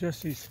you have to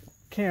adjust these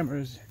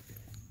cameras,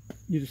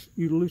 you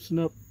loosen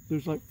up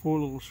there's like 4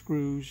 little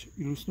screws.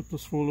 You loosen up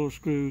those 4 little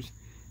screws,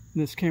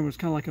 and this camera is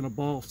kind of like in a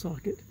ball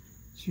socket.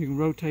 So you can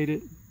rotate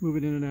it, move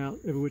it in and out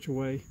every which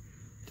way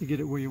to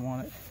get it where you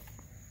want it.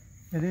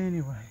 But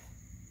anyway,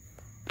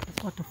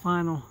 that's what the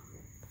final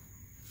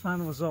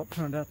result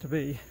turned out to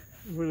be.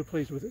 I'm really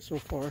pleased with it so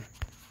far.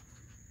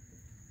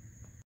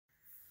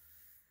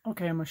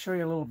 Okay, I'm going to show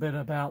you a little bit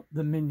about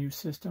the menu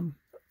system.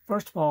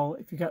 First of all,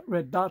 if you got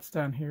red dots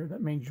down here,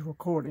 that means you're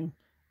recording.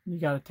 You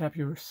got to tap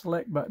your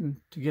select button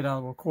to get out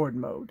of record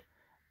mode.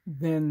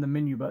 Then the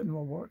menu button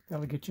will work.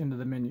 That'll get you into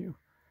the menu.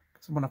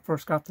 Because when I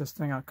first got this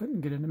thing, I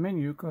couldn't get in the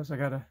menu because I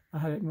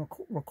had it in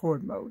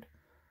record mode.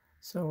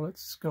 So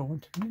let's go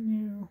into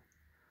menu.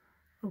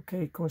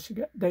 Okay, of course you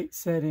got date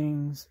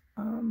settings,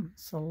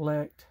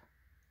 select.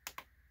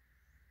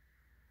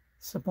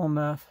 Simple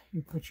enough.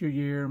 You put your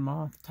year,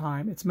 month,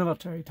 time. It's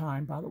military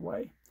time, by the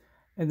way.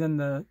 And then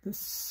the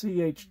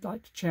CH,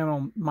 like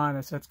channel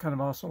minus, that's kind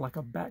of also like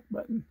a back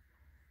button.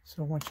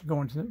 So once you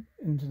go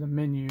into the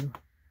menu,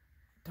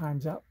 it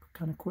times out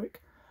kind of quick.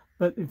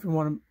 But if you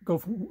want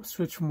to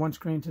switch from one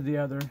screen to the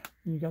other,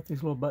 you got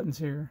these little buttons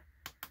here.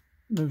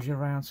 Moves you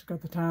around. So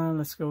got the time.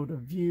 Let's go to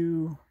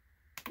view.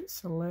 Hit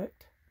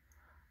select.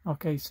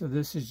 Okay, so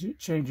this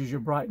changes your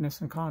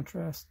brightness and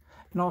contrast.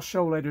 And I'll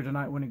show later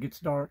tonight when it gets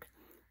dark.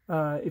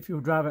 If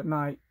you drive at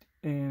night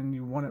and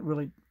you want it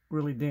really,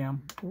 really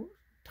dim,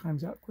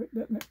 times out quick,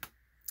 doesn't it?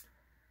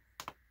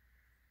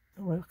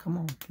 Well, come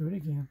on, do it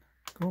again.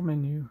 Go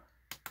menu,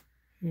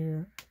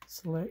 here,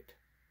 select.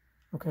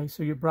 Okay,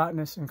 so your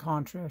brightness and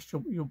contrast,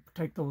 you'll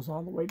take those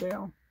all the way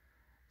down,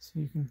 so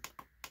you can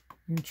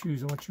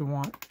choose what you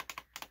want.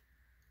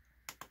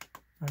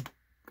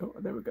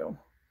 There we go.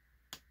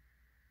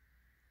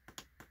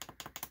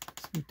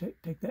 So you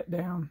take that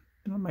down,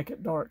 and it'll make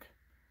it dark.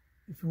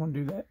 If you want to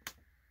do that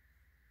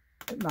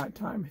at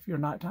nighttime, if you're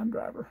a nighttime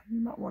driver, you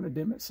might want to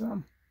dim it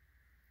some.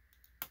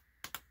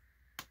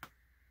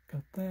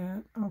 Got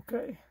that.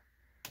 Okay.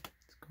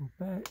 Let's go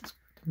back. Let's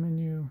go to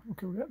menu.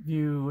 Okay, we got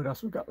view. What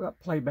else we got? We got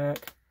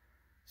playback.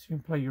 So you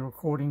can play your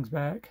recordings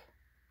back.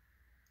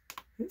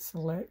 Hit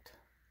select.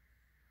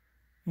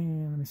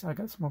 And let me see, I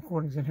got some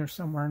recordings in here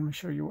somewhere. Let me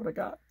show you what I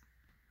got.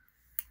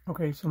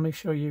 Okay, so let me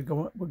show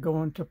you. We're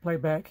going to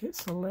playback. Hit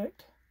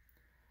select.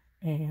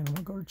 And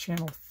we'll go to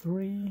channel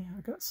 3.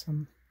 I got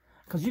some.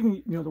 Because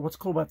you know, what's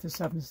cool about this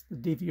app is the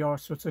DVR,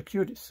 so it's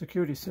a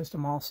security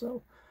system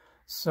also.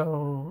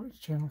 So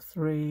channel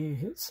 3,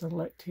 hit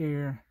select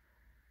here,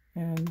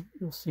 and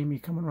you'll see me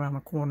coming around the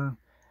corner.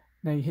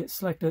 Now you hit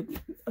select it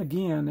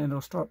again, and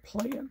it'll start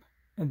playing.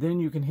 And then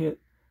you can hit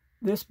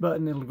this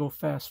button, it'll go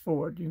fast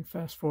forward. You can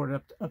fast forward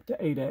up to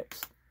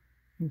 8x.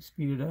 You can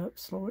speed it up,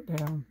 slow it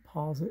down,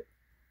 pause it.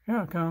 Here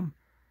I come.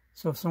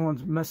 So if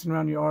someone's messing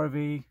around your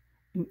RV,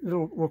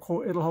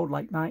 it'll hold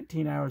like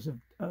 19 hours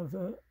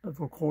of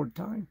record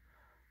time.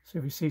 So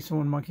if you see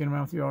someone monkeying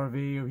around with your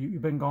RV, or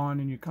you've been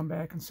gone and you come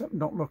back and something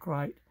don't look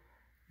right,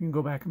 you can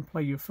go back and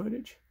play your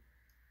footage.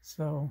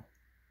 So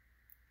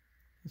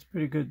it's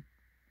pretty good.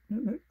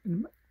 It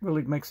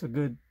really makes a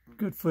good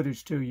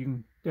footage too. You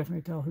can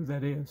definitely tell who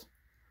that is.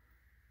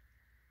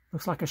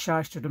 Looks like a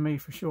shyster to me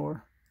for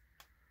sure.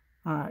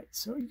 All right,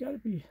 so you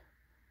got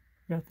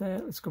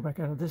that. Let's go back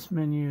out of this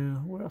menu.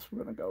 Where else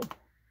we're gonna go?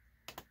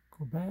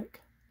 Go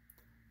back.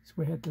 So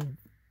we had the.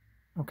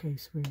 Okay,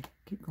 so we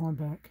keep going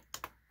back.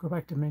 Go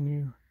back to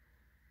menu.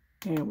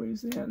 And we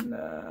was in,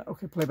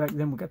 okay, playback.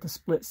 Then we got the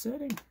split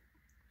setting.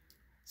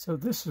 So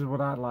this is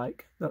what I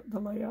like, the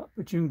layout.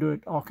 But you can do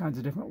it all kinds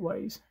of different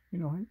ways. You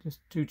know,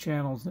 just 2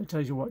 channels, and it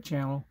tells you what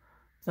channel.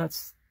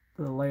 That's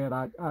the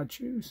layout I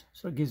choose.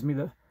 So it gives me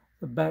the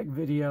back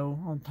video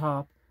on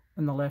top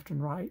and the left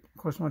and right.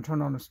 Of course, when I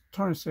turn on the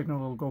turn signal,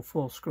 it'll go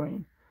full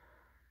screen.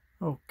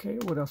 Okay,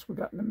 what else we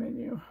got in the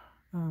menu?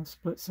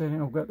 Split setting.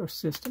 We've got our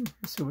system.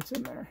 Let's see what's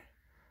in there.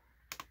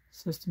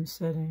 System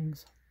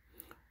settings.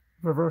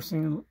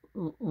 Reversing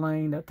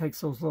lane, that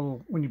takes those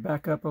little, when you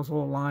back up, those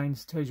little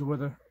lines, tells you where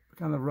the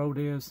kind of the road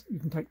is. You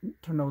can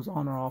turn those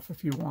on or off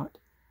if you want.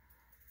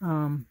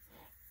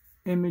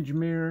 Image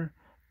mirror,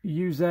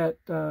 use that.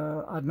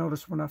 I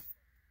noticed when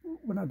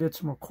I did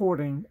some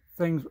recording,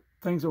 things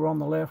that were on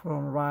the left or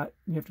on the right,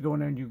 you have to go in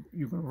there and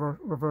you can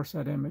reverse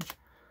that image.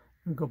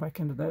 And go back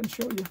into that and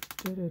show you.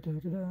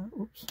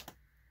 Oops.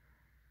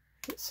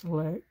 Hit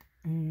select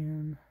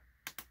and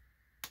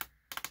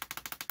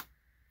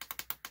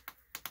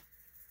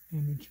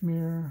image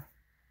mirror,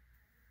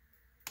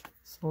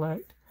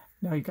 select.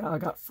 Now I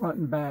got front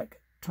and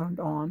back turned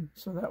on,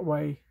 so that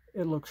way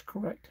it looks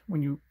correct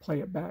when you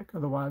play it back.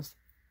 Otherwise,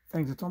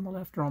 things that's on the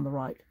left or on the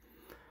right.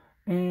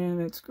 And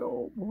let's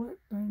go. What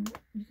thing?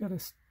 You gotta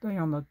stay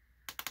on the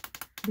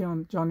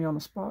Johnny on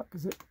the spot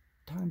because it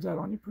times out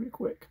on you pretty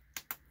quick.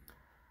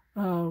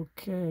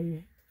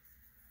 Okay.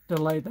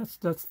 Delay. That's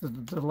the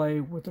delay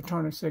with the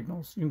turning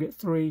signals. You can get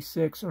 3,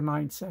 6, or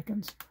 9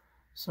 seconds.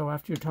 So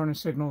after your turning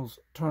signals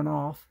turn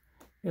off,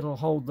 it'll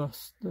hold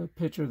the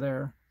picture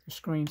there, the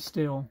screen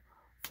still,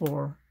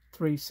 for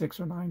 3, 6,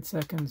 or 9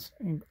 seconds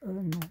in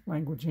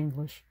language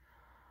English.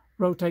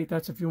 Rotate,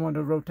 that's if you want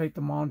to rotate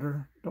the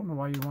monitor. Don't know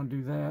why you want to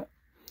do that.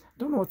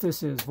 Don't know what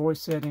this is. Voice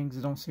settings,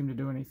 it don't seem to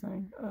do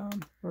anything.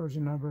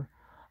 Version number.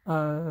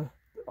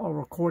 All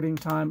recording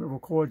time, it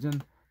records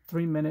in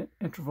 3-minute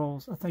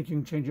intervals. I think you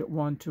can change it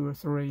 1, 2, or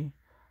 3.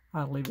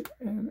 I'll leave it,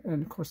 and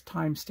of course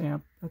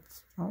timestamp.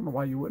 That's, I don't know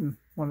why you wouldn't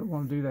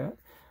want to do that.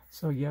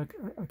 So yeah,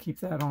 I keep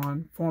that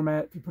on.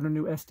 Format, if you put a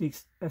new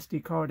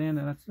SD card in,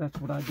 and that's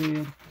what I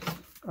did.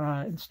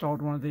 I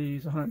installed one of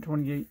these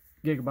 128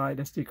 gigabyte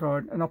SD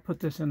card, and I'll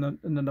put this in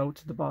the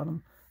notes at the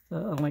bottom,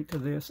 a link to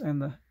this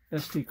and the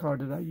SD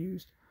card that I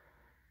used.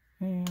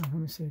 And let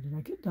me see, did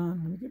I get done?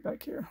 Let me get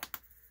back here.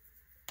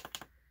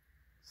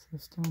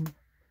 System,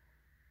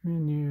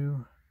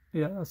 menu.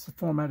 Yeah, that's the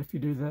format if you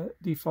do the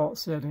default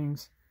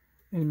settings,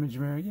 image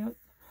mirror. Yeah,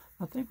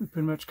 I think we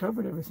pretty much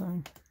covered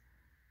everything.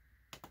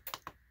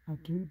 I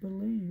do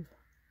believe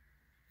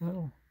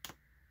that'll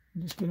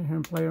just get in here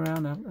and play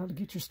around. That'll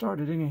get you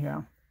started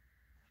anyhow.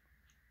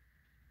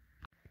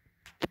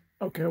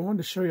 Okay, I wanted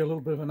to show you a little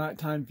bit of a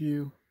nighttime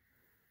view,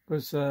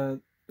 because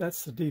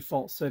that's the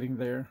default setting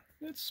there.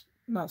 It's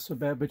not so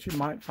bad, but you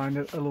might find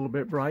it a little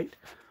bit bright.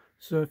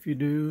 So if you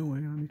do, well,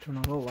 let me turn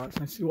on all the lights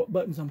and see what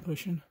buttons I'm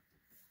pushing.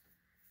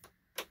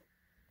 So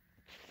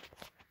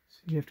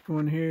you have to go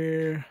in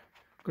here,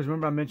 because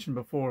remember I mentioned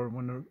before,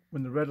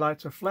 when the red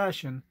lights are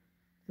flashing,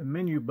 the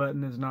menu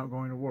button is not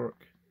going to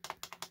work.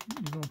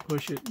 You're going to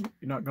push it,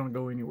 you're not going to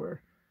go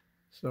anywhere.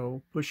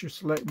 So push your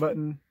select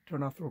button,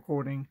 turn off the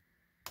recording,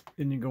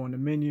 then you go into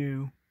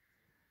menu,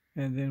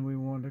 and then we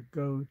want to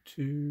go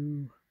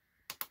to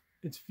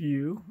its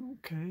view.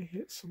 Okay,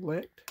 hit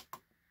select,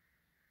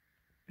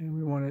 and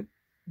we want to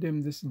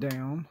dim this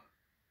down.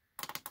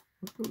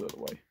 Let's go the other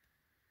way.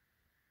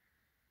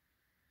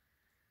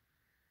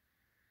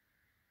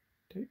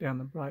 Take down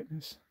the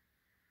brightness.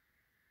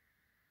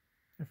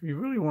 If you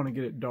really want to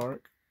get it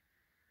dark,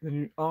 then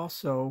you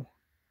also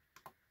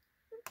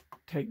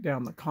take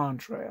down the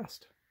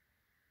contrast.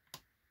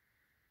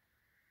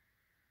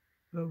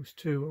 Those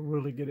two will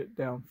really get it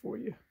down for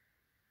you.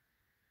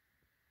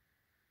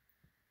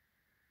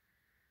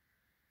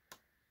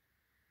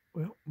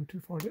 Well, I'm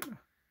too far, didn't I?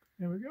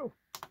 There we go.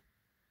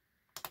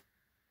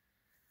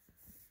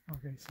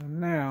 Okay, so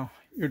now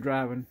you're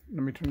driving.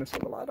 Let me turn this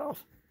other light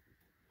off.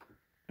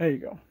 There you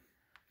go.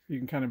 You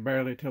can kind of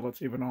barely tell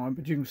it's even on,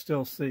 but you can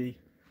still see.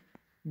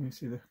 You can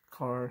see the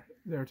car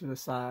there to the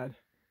side.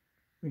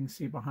 We can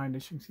see behind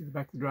us. You can see the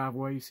back of the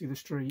driveway. You see the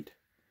street.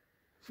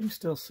 So you can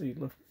still see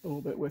a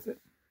little bit with it.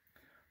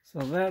 So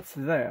that's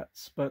that.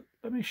 But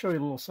let me show you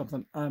a little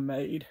something I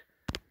made,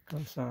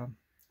 because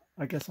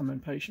I guess I'm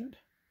impatient.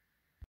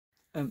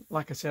 And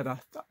like I said,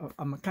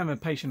 I'm kind of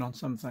impatient on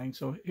some things.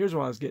 So here's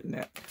what I was getting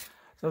at.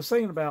 So I was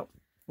thinking about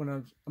when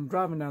I'm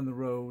driving down the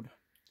road,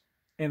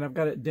 and I've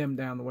got it dimmed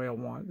down the way I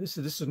want. This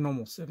is a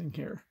normal setting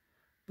here,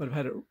 but I've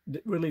had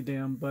it really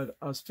dim. But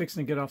I was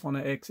fixing to get off on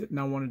the exit, and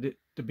I wanted it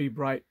to be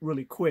bright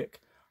really quick.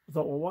 I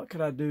thought, well, what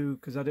could I do?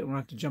 Because I didn't want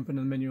to have to jump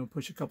into the menu and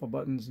push a couple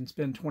buttons and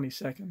spend 20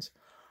 seconds.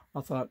 I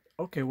thought,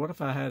 okay, what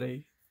if I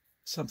had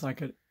something I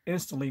could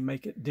instantly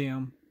make it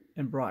dim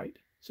and bright?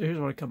 So here's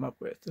what I come up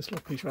with. This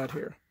little piece right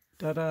here.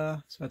 Ta-da!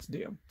 So that's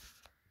dim.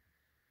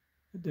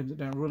 It dims it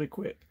down really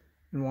quick.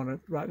 And want to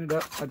brighten it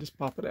up, I just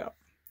pop it out.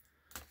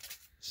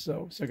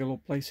 So I got a little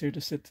place here to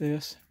sit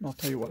this. And I'll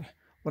tell you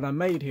what I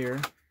made here.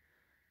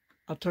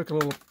 I took a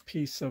little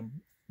piece of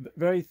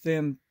very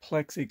thin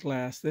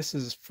plexiglass. This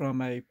is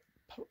from a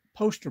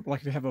poster, like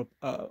if you have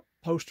a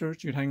poster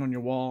you'd hang on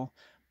your wall,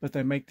 but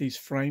they make these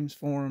frames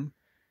for them,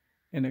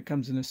 and it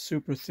comes in a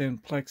super thin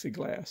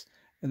plexiglass.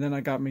 And then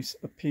I got me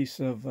a piece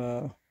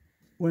of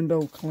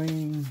window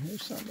clean.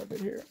 Here's some of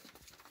it here.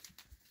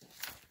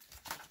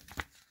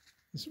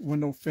 This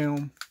window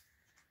film.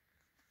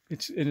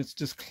 It's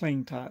just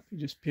clean type. You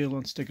just peel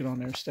and stick it on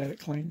there, static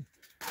clean.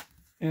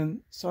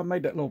 And so I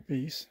made that little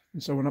piece.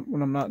 And so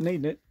when I'm not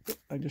needing it,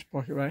 I just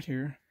park it right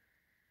here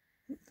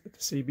at the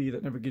CB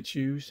that never gets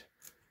used.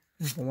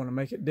 And if I want to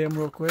make it dim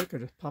real quick, I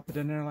just pop it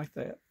in there like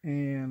that.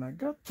 And I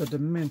got the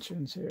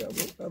dimensions here.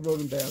 I wrote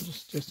them down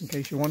just in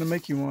case you want to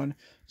make you one.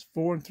 It's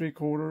 4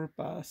 3/4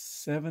 by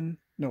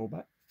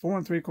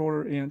 4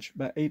 3/4 inch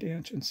by 8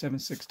 inch and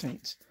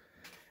 7/16.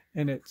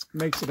 And it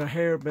makes it a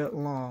hair bit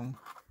long,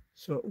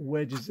 so it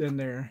wedges in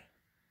there.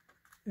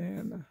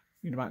 And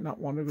you might not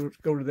want to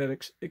go to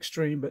that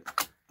extreme,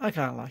 but I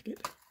kind of like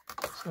it.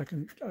 So I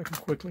can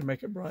quickly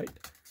make it bright.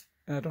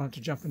 And I don't have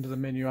to jump into the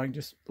menu. I can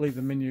just leave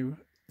the menu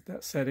at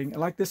that setting.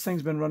 And like this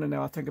thing's been running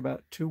now, I think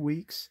about 2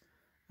 weeks.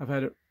 I've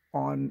had it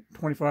on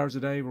 24 hours a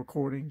day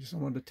recording. Just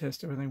wanted to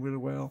test everything really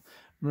well.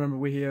 Remember,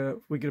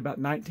 we get about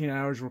 19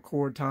 hours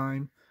record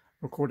time,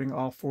 recording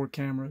all 4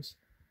 cameras.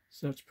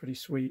 So that's pretty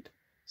sweet.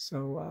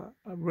 So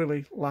I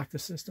really like the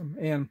system.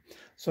 And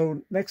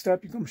so next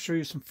up, I'm going to show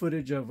you some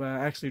footage of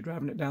actually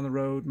driving it down the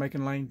road,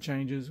 making lane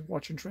changes,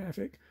 watching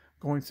traffic,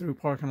 going through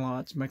parking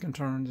lots, making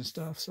turns and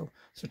stuff. So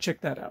check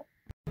that out.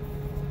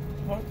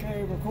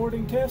 Okay,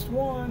 recording test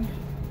 1.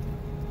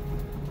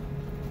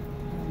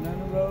 Down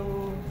the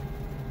road.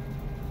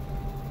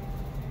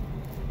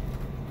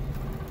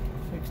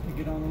 Fix to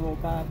get on the little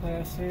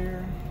bypass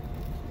here.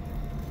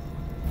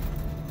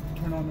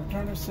 Turn on the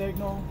turner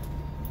signal.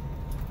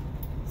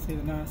 See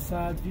the nice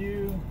side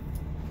view.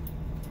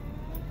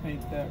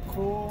 Ain't that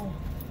cool?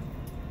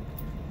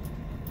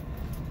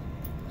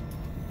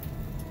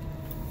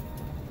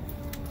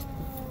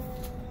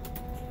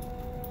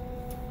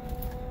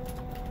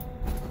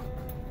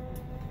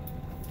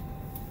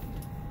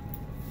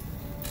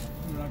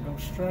 When I go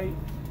straight,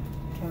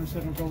 turner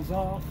signal goes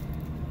off.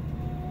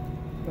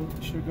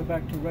 Should go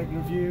back to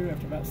regular view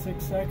after about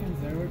 6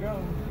 seconds. There we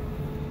go.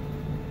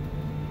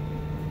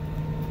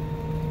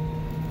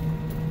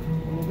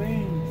 Little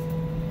beans.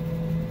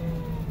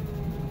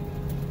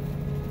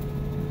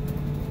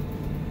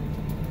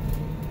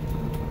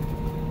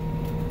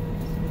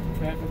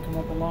 Traffic come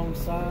up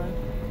alongside.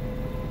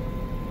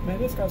 Man,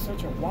 this got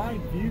such a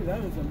wide view. That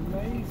is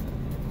amazing.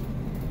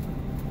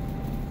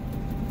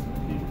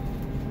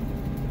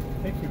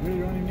 I think you really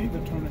don't even need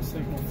the turner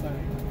signal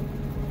thing.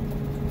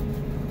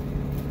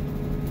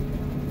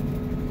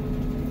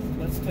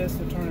 Let's test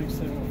the turning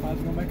signal. If I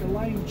was going to make a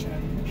lane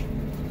change,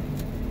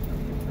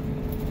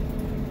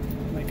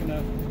 I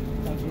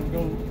was going to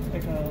go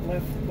make a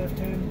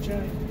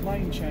left-hand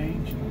lane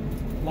change,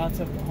 lights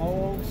up the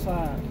whole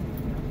side.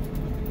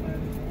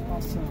 That's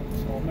awesome.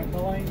 So I'll make my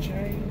lane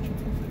change.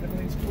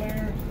 Everything's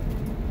clear.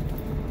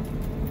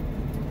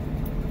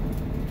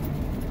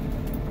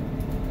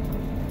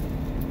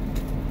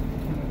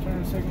 Turn the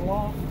turn signal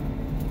off.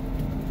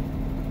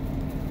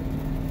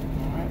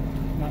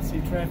 I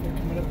see traffic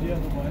coming up the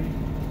other way.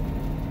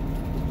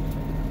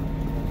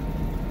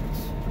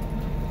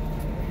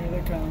 Here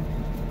they come.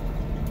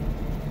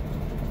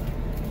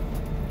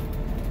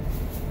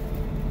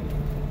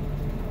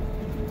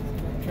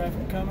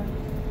 Traffic coming.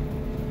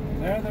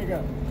 And there they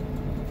go.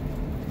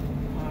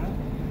 Alright.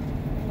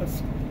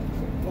 Let's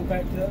go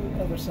back to the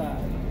other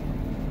side.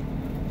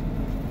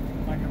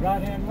 Make a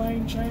right-hand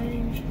lane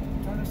change.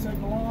 Turn the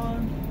signal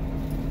on.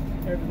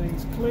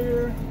 Everything's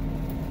clear.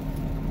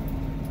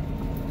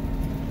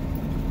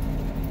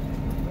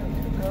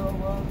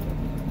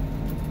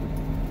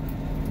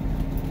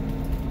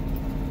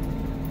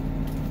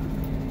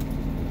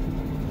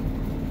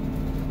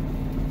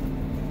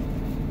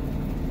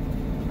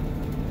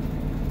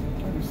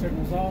 Turn the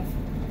signals off.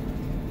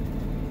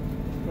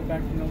 Go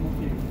back to normal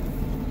view.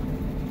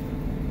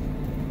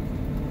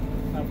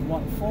 I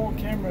want full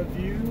camera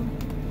view.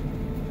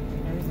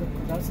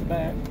 That's the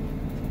back.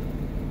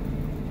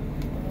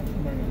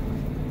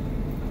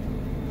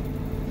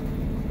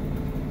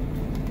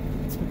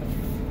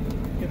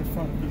 Get a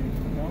front view.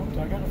 No, do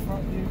I got a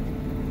front view?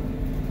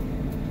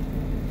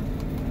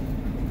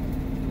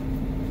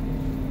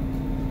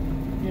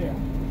 Yeah.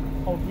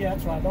 Oh, yeah,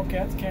 that's right. Okay,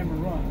 that's camera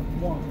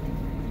one.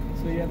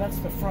 So yeah, that's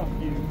the front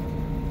view.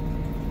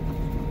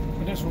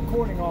 And it's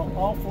recording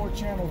all 4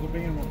 channels are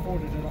being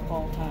recorded at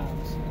all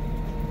times.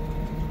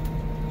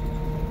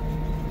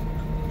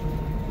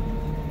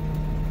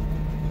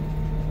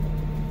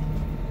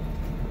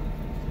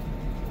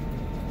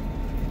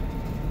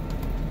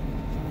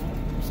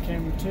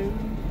 Camera 2,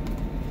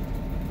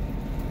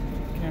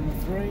 camera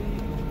 3,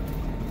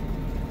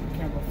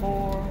 camera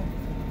 4,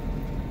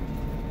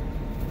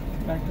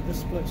 back to the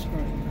split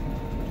screen.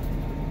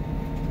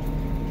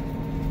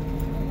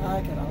 I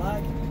like it.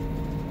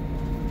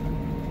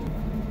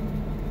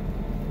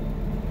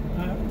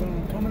 Alright,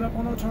 we're coming up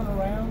on our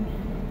turnaround.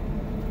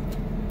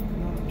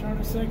 On the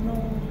turner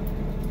signal,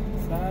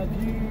 side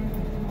view,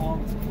 all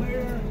is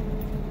clear.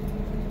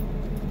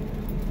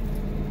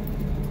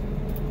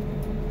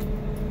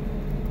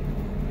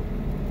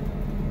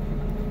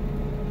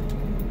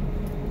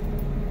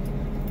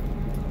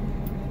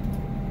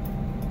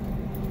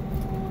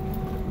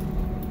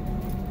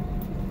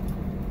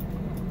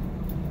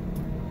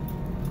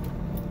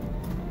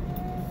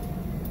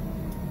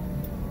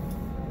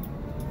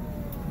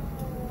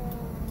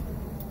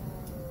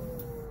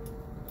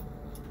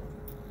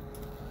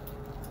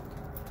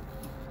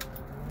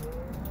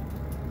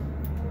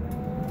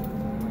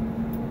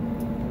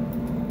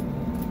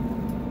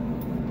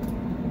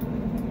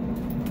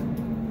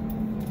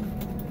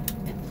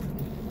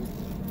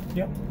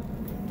 Yep.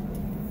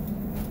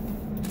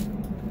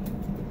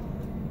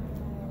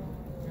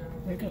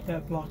 They got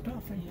that blocked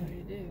off, ain't they?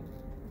 Yeah, they do.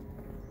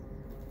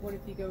 What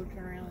if you go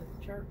turn around at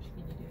the church?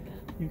 Can you do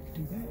that? You could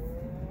do that.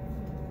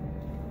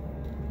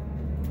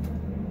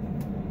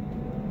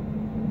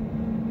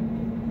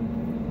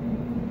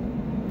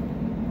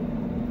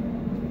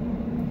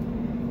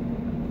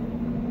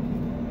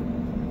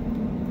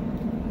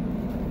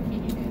 Can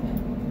you do that?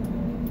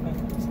 I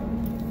think so.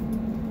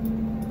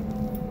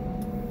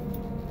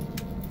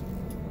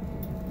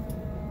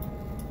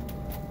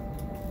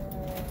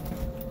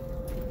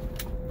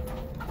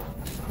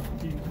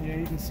 Yeah,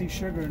 you can see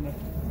sugar in the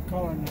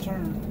car in the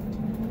turn.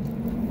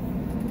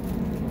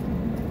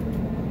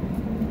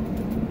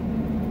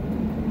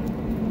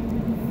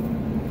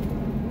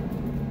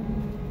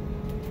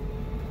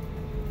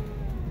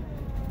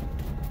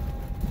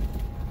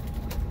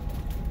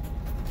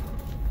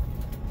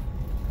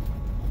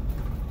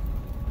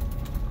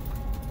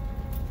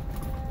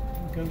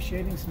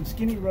 Negotiating some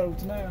skinny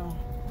roads now.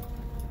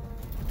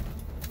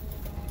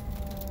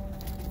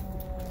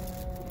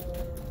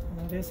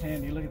 That is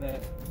handy, look at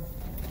that.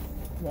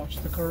 Watch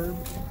the curb.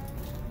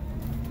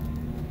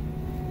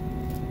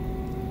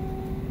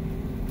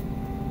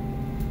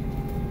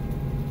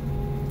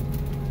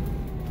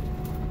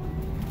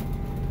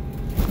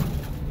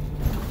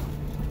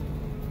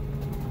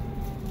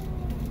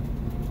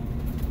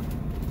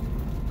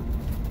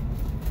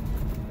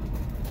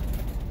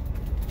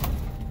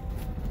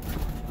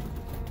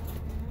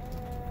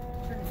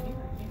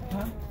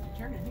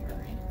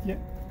 Yeah.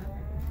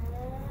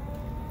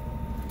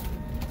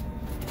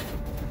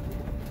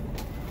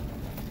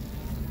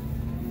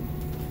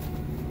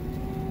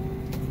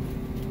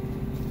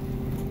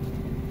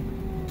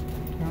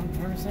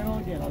 Turn signal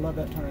again. I love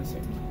that turn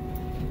signal.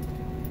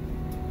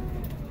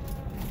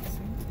 See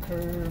the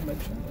curve,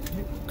 make sure I don't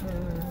hit the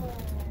curve.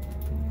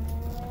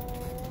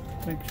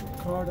 Make sure the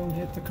car don't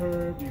hit the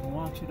curve. You can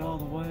watch it all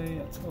the way.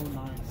 That's so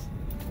nice.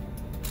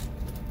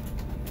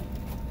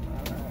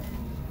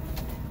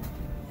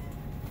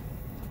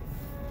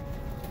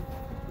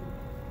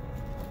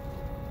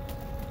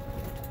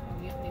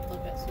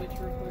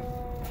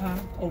 Huh?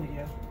 Oh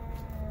yeah.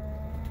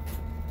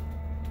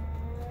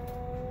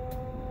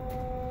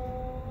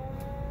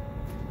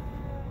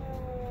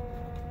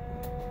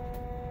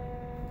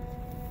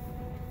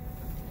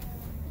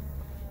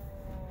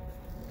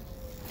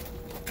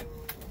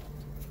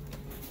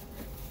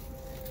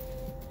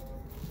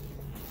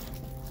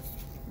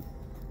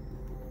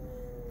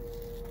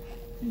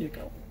 Here you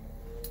go.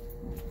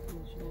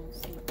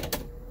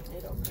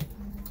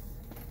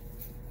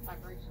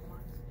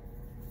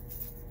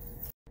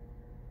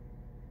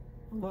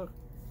 Look,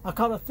 I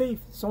caught a thief.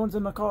 Someone's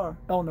in my car.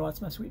 Oh no,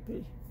 that's my sweet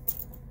pea.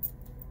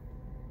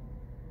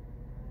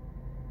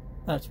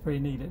 That's pretty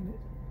neat, isn't it?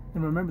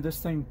 And remember, this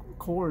thing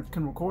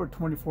can record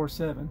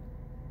 24/7.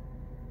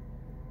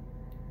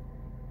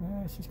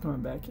 She's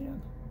coming back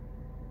in.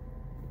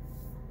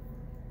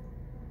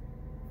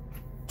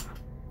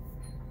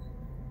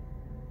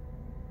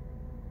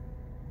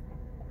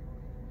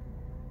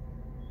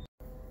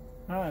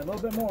 All right, a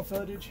little bit more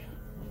footage.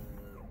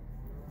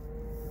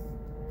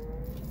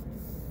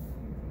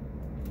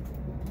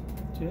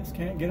 Just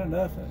can't get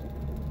enough of it.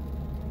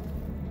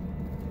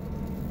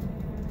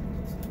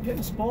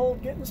 Getting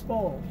spoiled, getting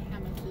spoiled. How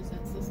much is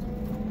that system?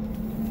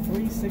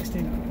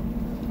 $369.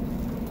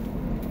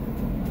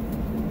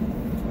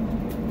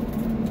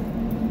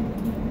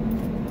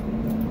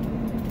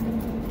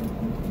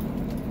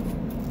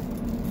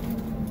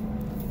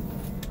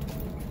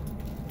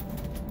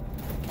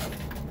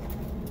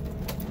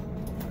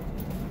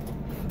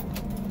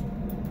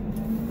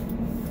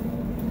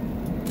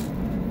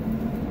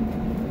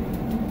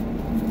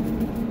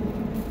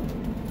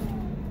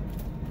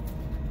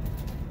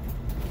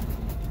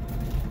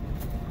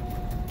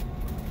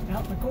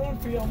 Out in the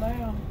cornfield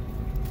now.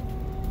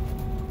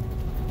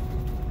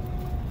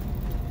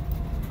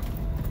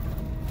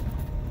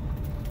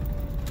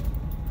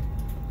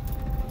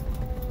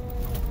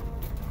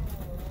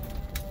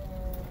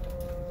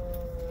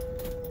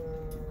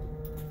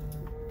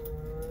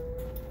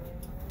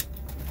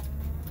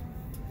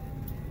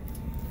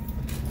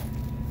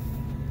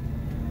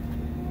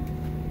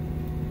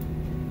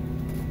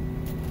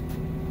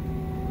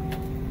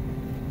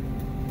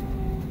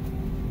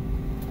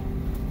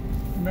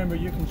 Remember,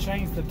 you can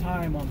change the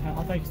time on how,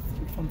 I think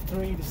from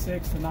 3 to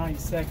 6 to 9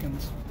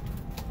 seconds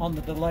on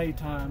the delay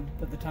time,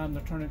 by the time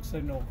the turn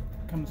signal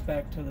comes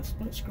back to the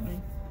split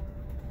screen.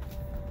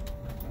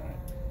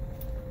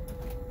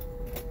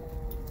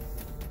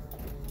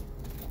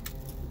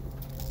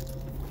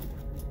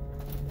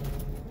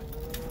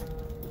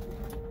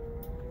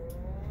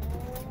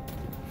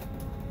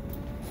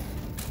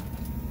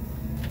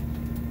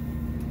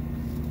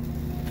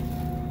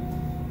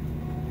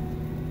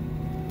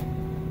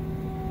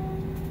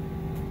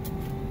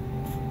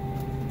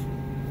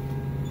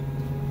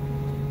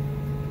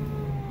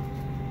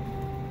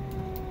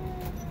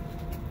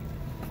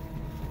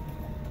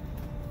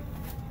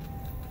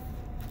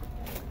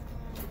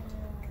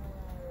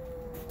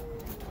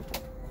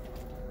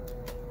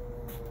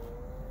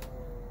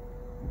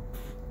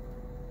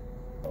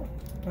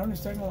 Turn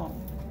this thing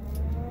along.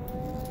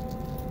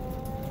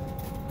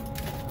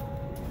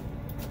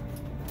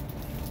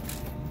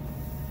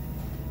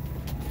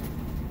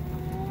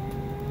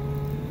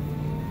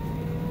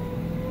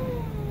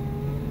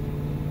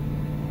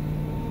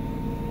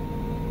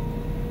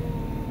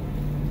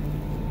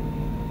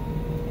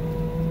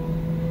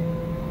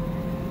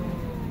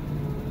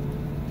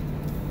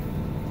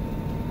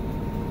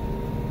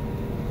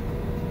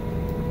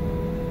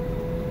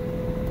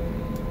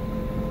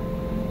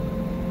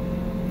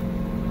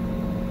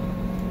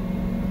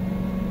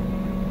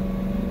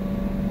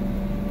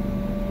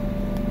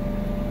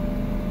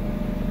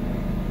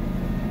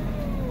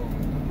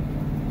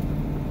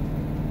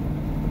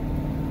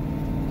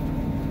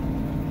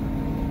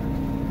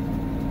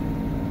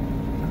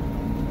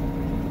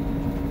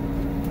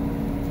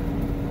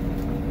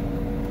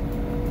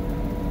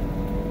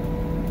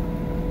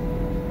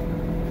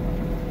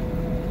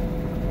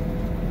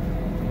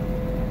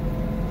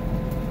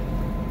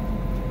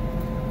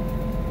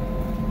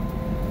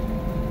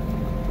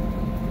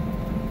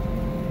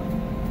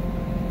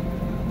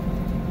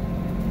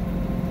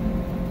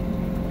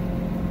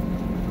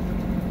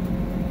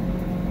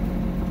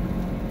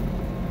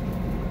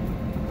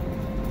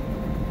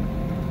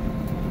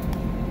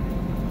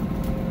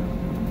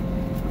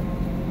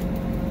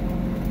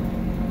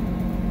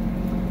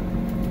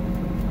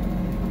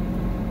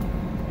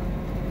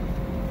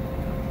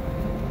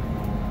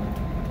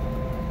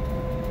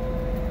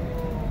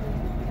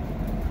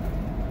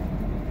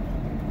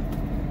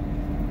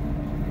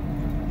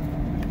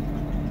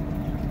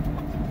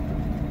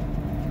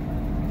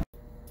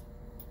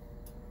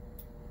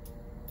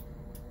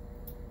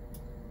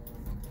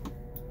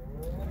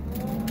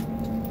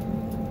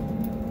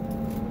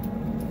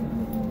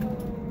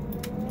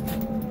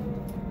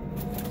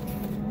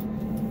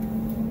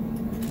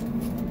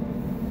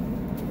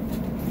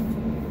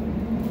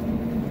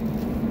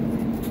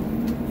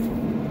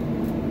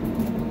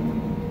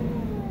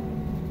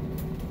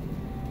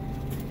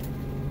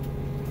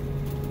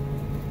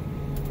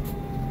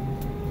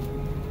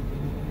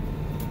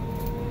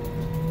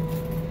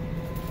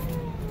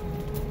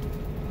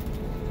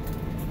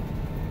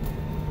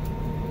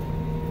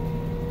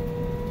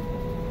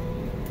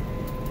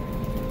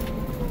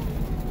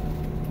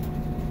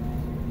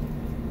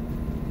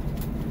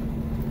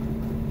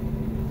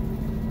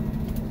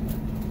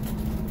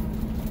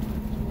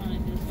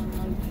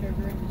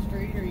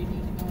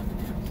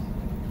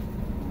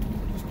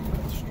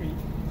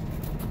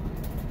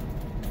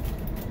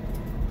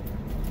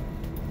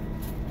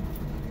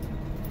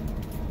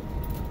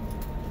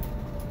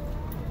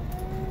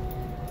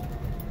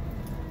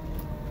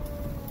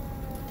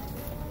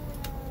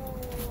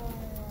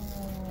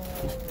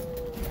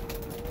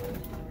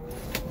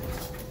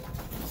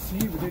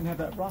 have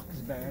that rock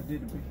as bad,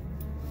 did we?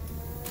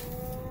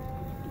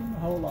 Doing a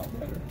whole lot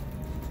better.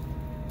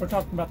 We're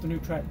talking about the new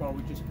track bar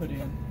we just put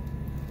in.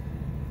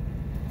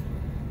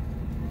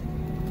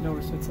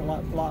 Notice it's a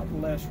lot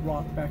less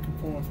rock back and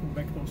forth when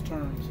we make those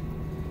turns.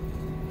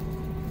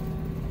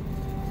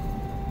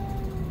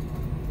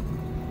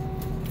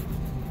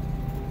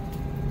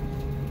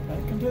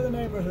 Back into the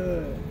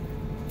neighborhood.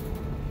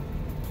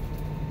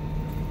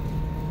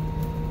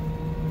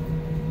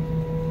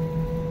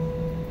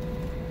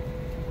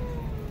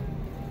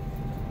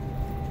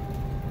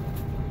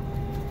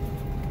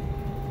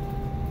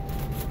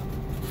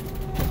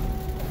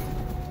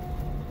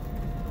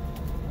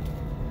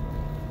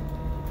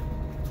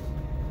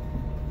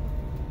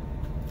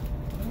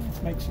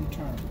 Make some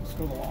turns. Let's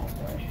go the long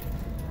way.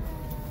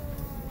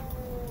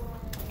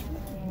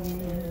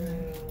 Here.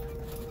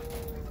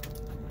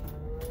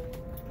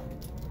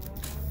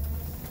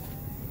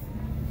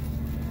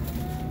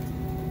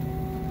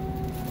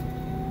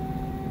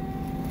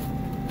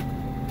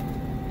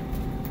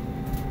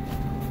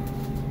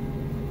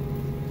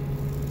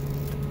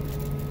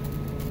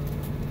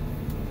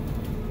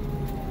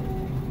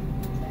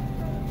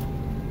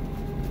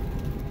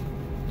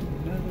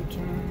 Another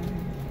turn.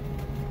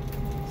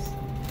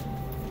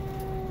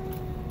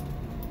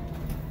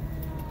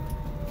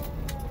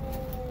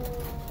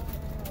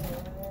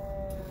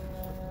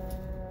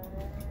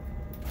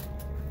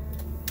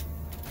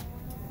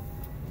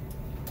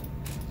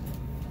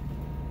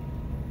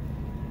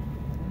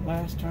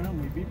 Last turn,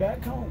 we'll be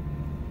back home.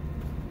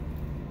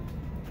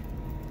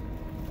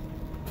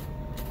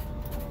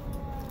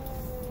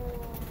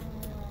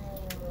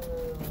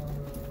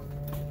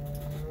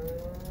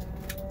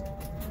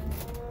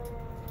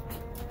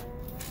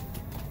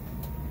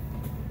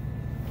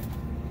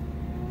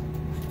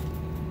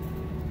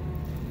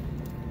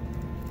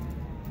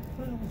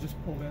 Well, we'll just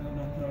pull in and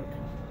unhook.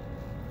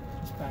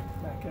 Just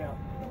back out.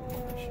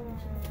 No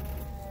issues.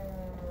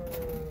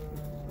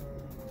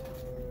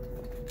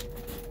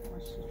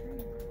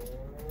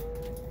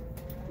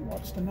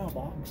 Watch the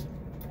mailbox.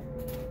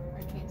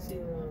 I can't see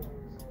the mailbox.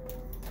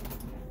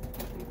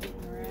 You're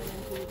getting right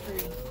into the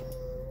tree.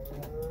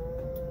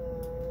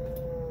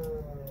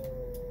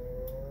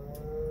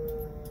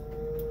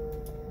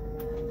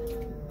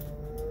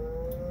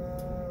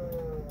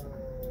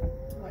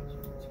 Watch.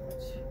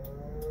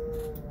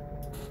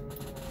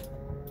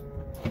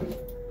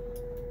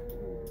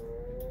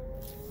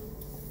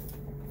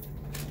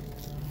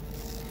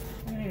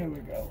 There we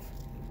go.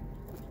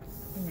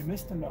 And we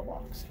missed the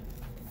mailbox.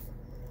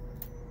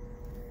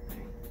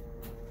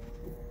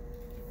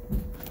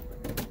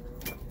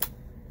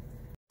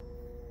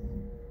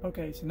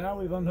 Okay, so now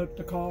we've unhooked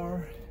the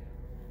car.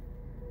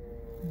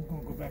 I'm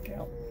gonna go back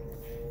out,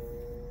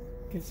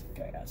 get some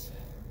gas.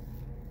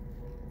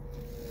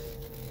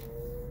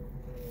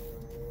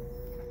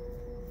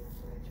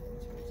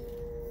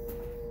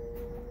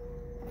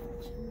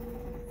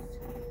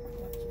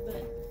 Watch your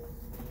butt.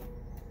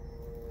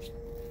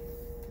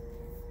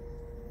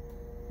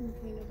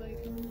 Okay, nobody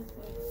coming this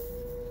way.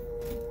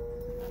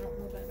 I don't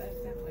know about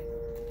that way.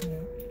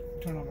 Yeah,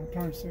 turn on my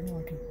turn signal,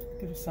 I can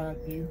get a side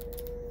view.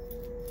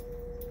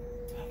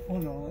 Oh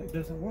no, it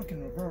doesn't work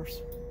in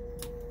reverse.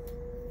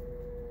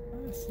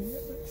 I see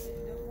it, but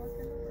It don't work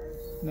in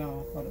reverse?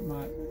 no, I thought it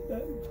might. It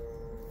doesn't.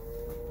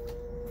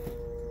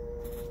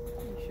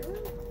 You sure?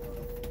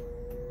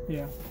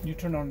 Yeah, you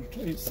turn on,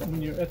 it's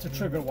a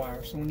trigger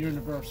wire, so when you're in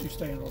reverse, you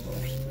stay in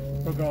reverse,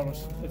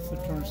 regardless if the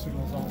turn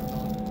signal's on or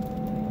not.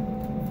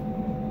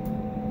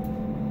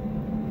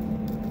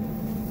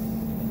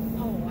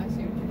 Oh, I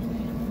see what you're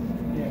saying.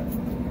 Yeah.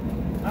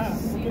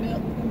 We're getting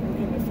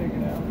it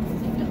figured out.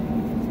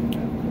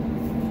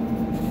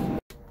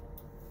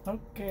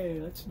 Okay,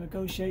 let's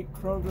negotiate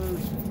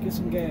Kroger's, get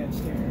some gas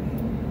here.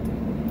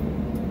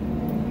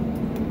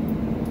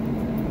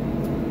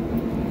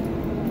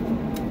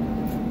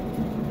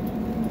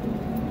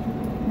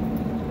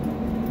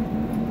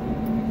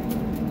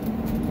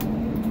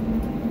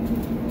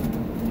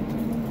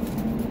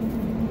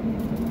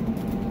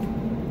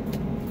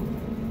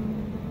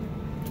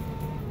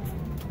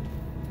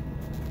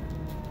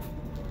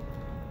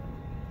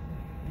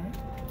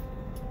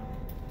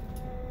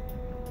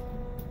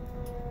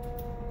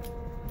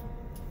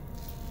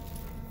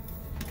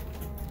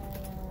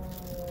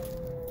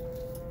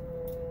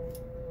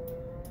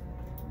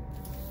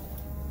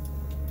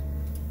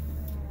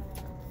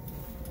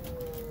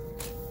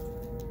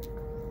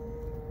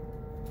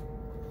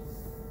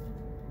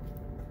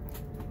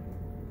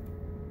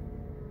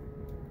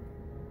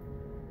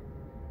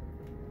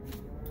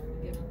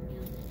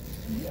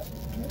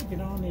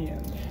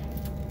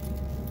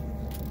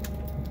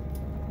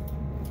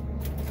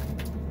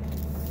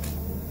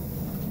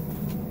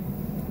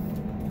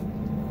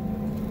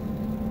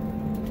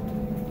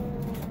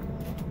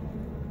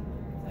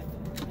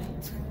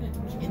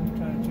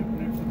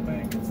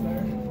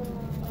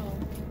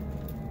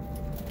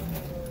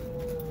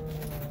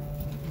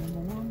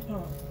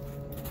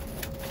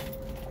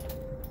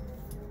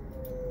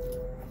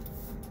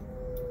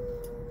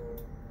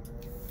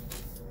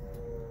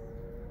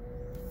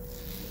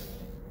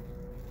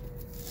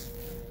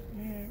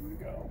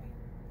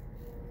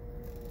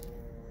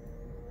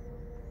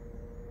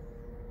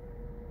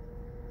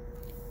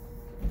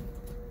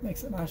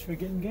 Makes it nice for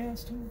getting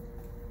gas too.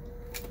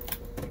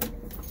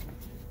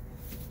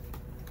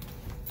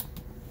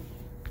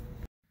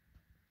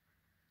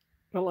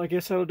 Well, I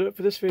guess that'll do it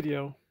for this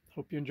video.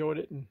 Hope you enjoyed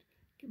it, and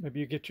maybe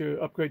you get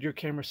your upgrade your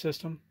camera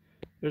system.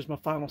 There's my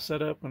final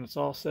setup when it's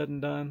all said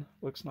and done.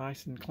 Looks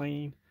nice and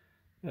clean.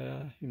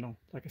 You know,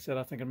 like I said,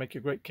 I think it'll make you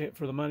a great kit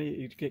for the money.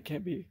 It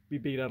can't be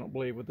beat, I don't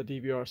believe, with the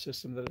DVR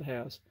system that it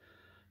has.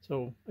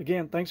 So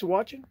again, thanks for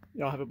watching.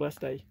 Y'all have a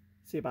blessed day.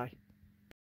 See you, bye.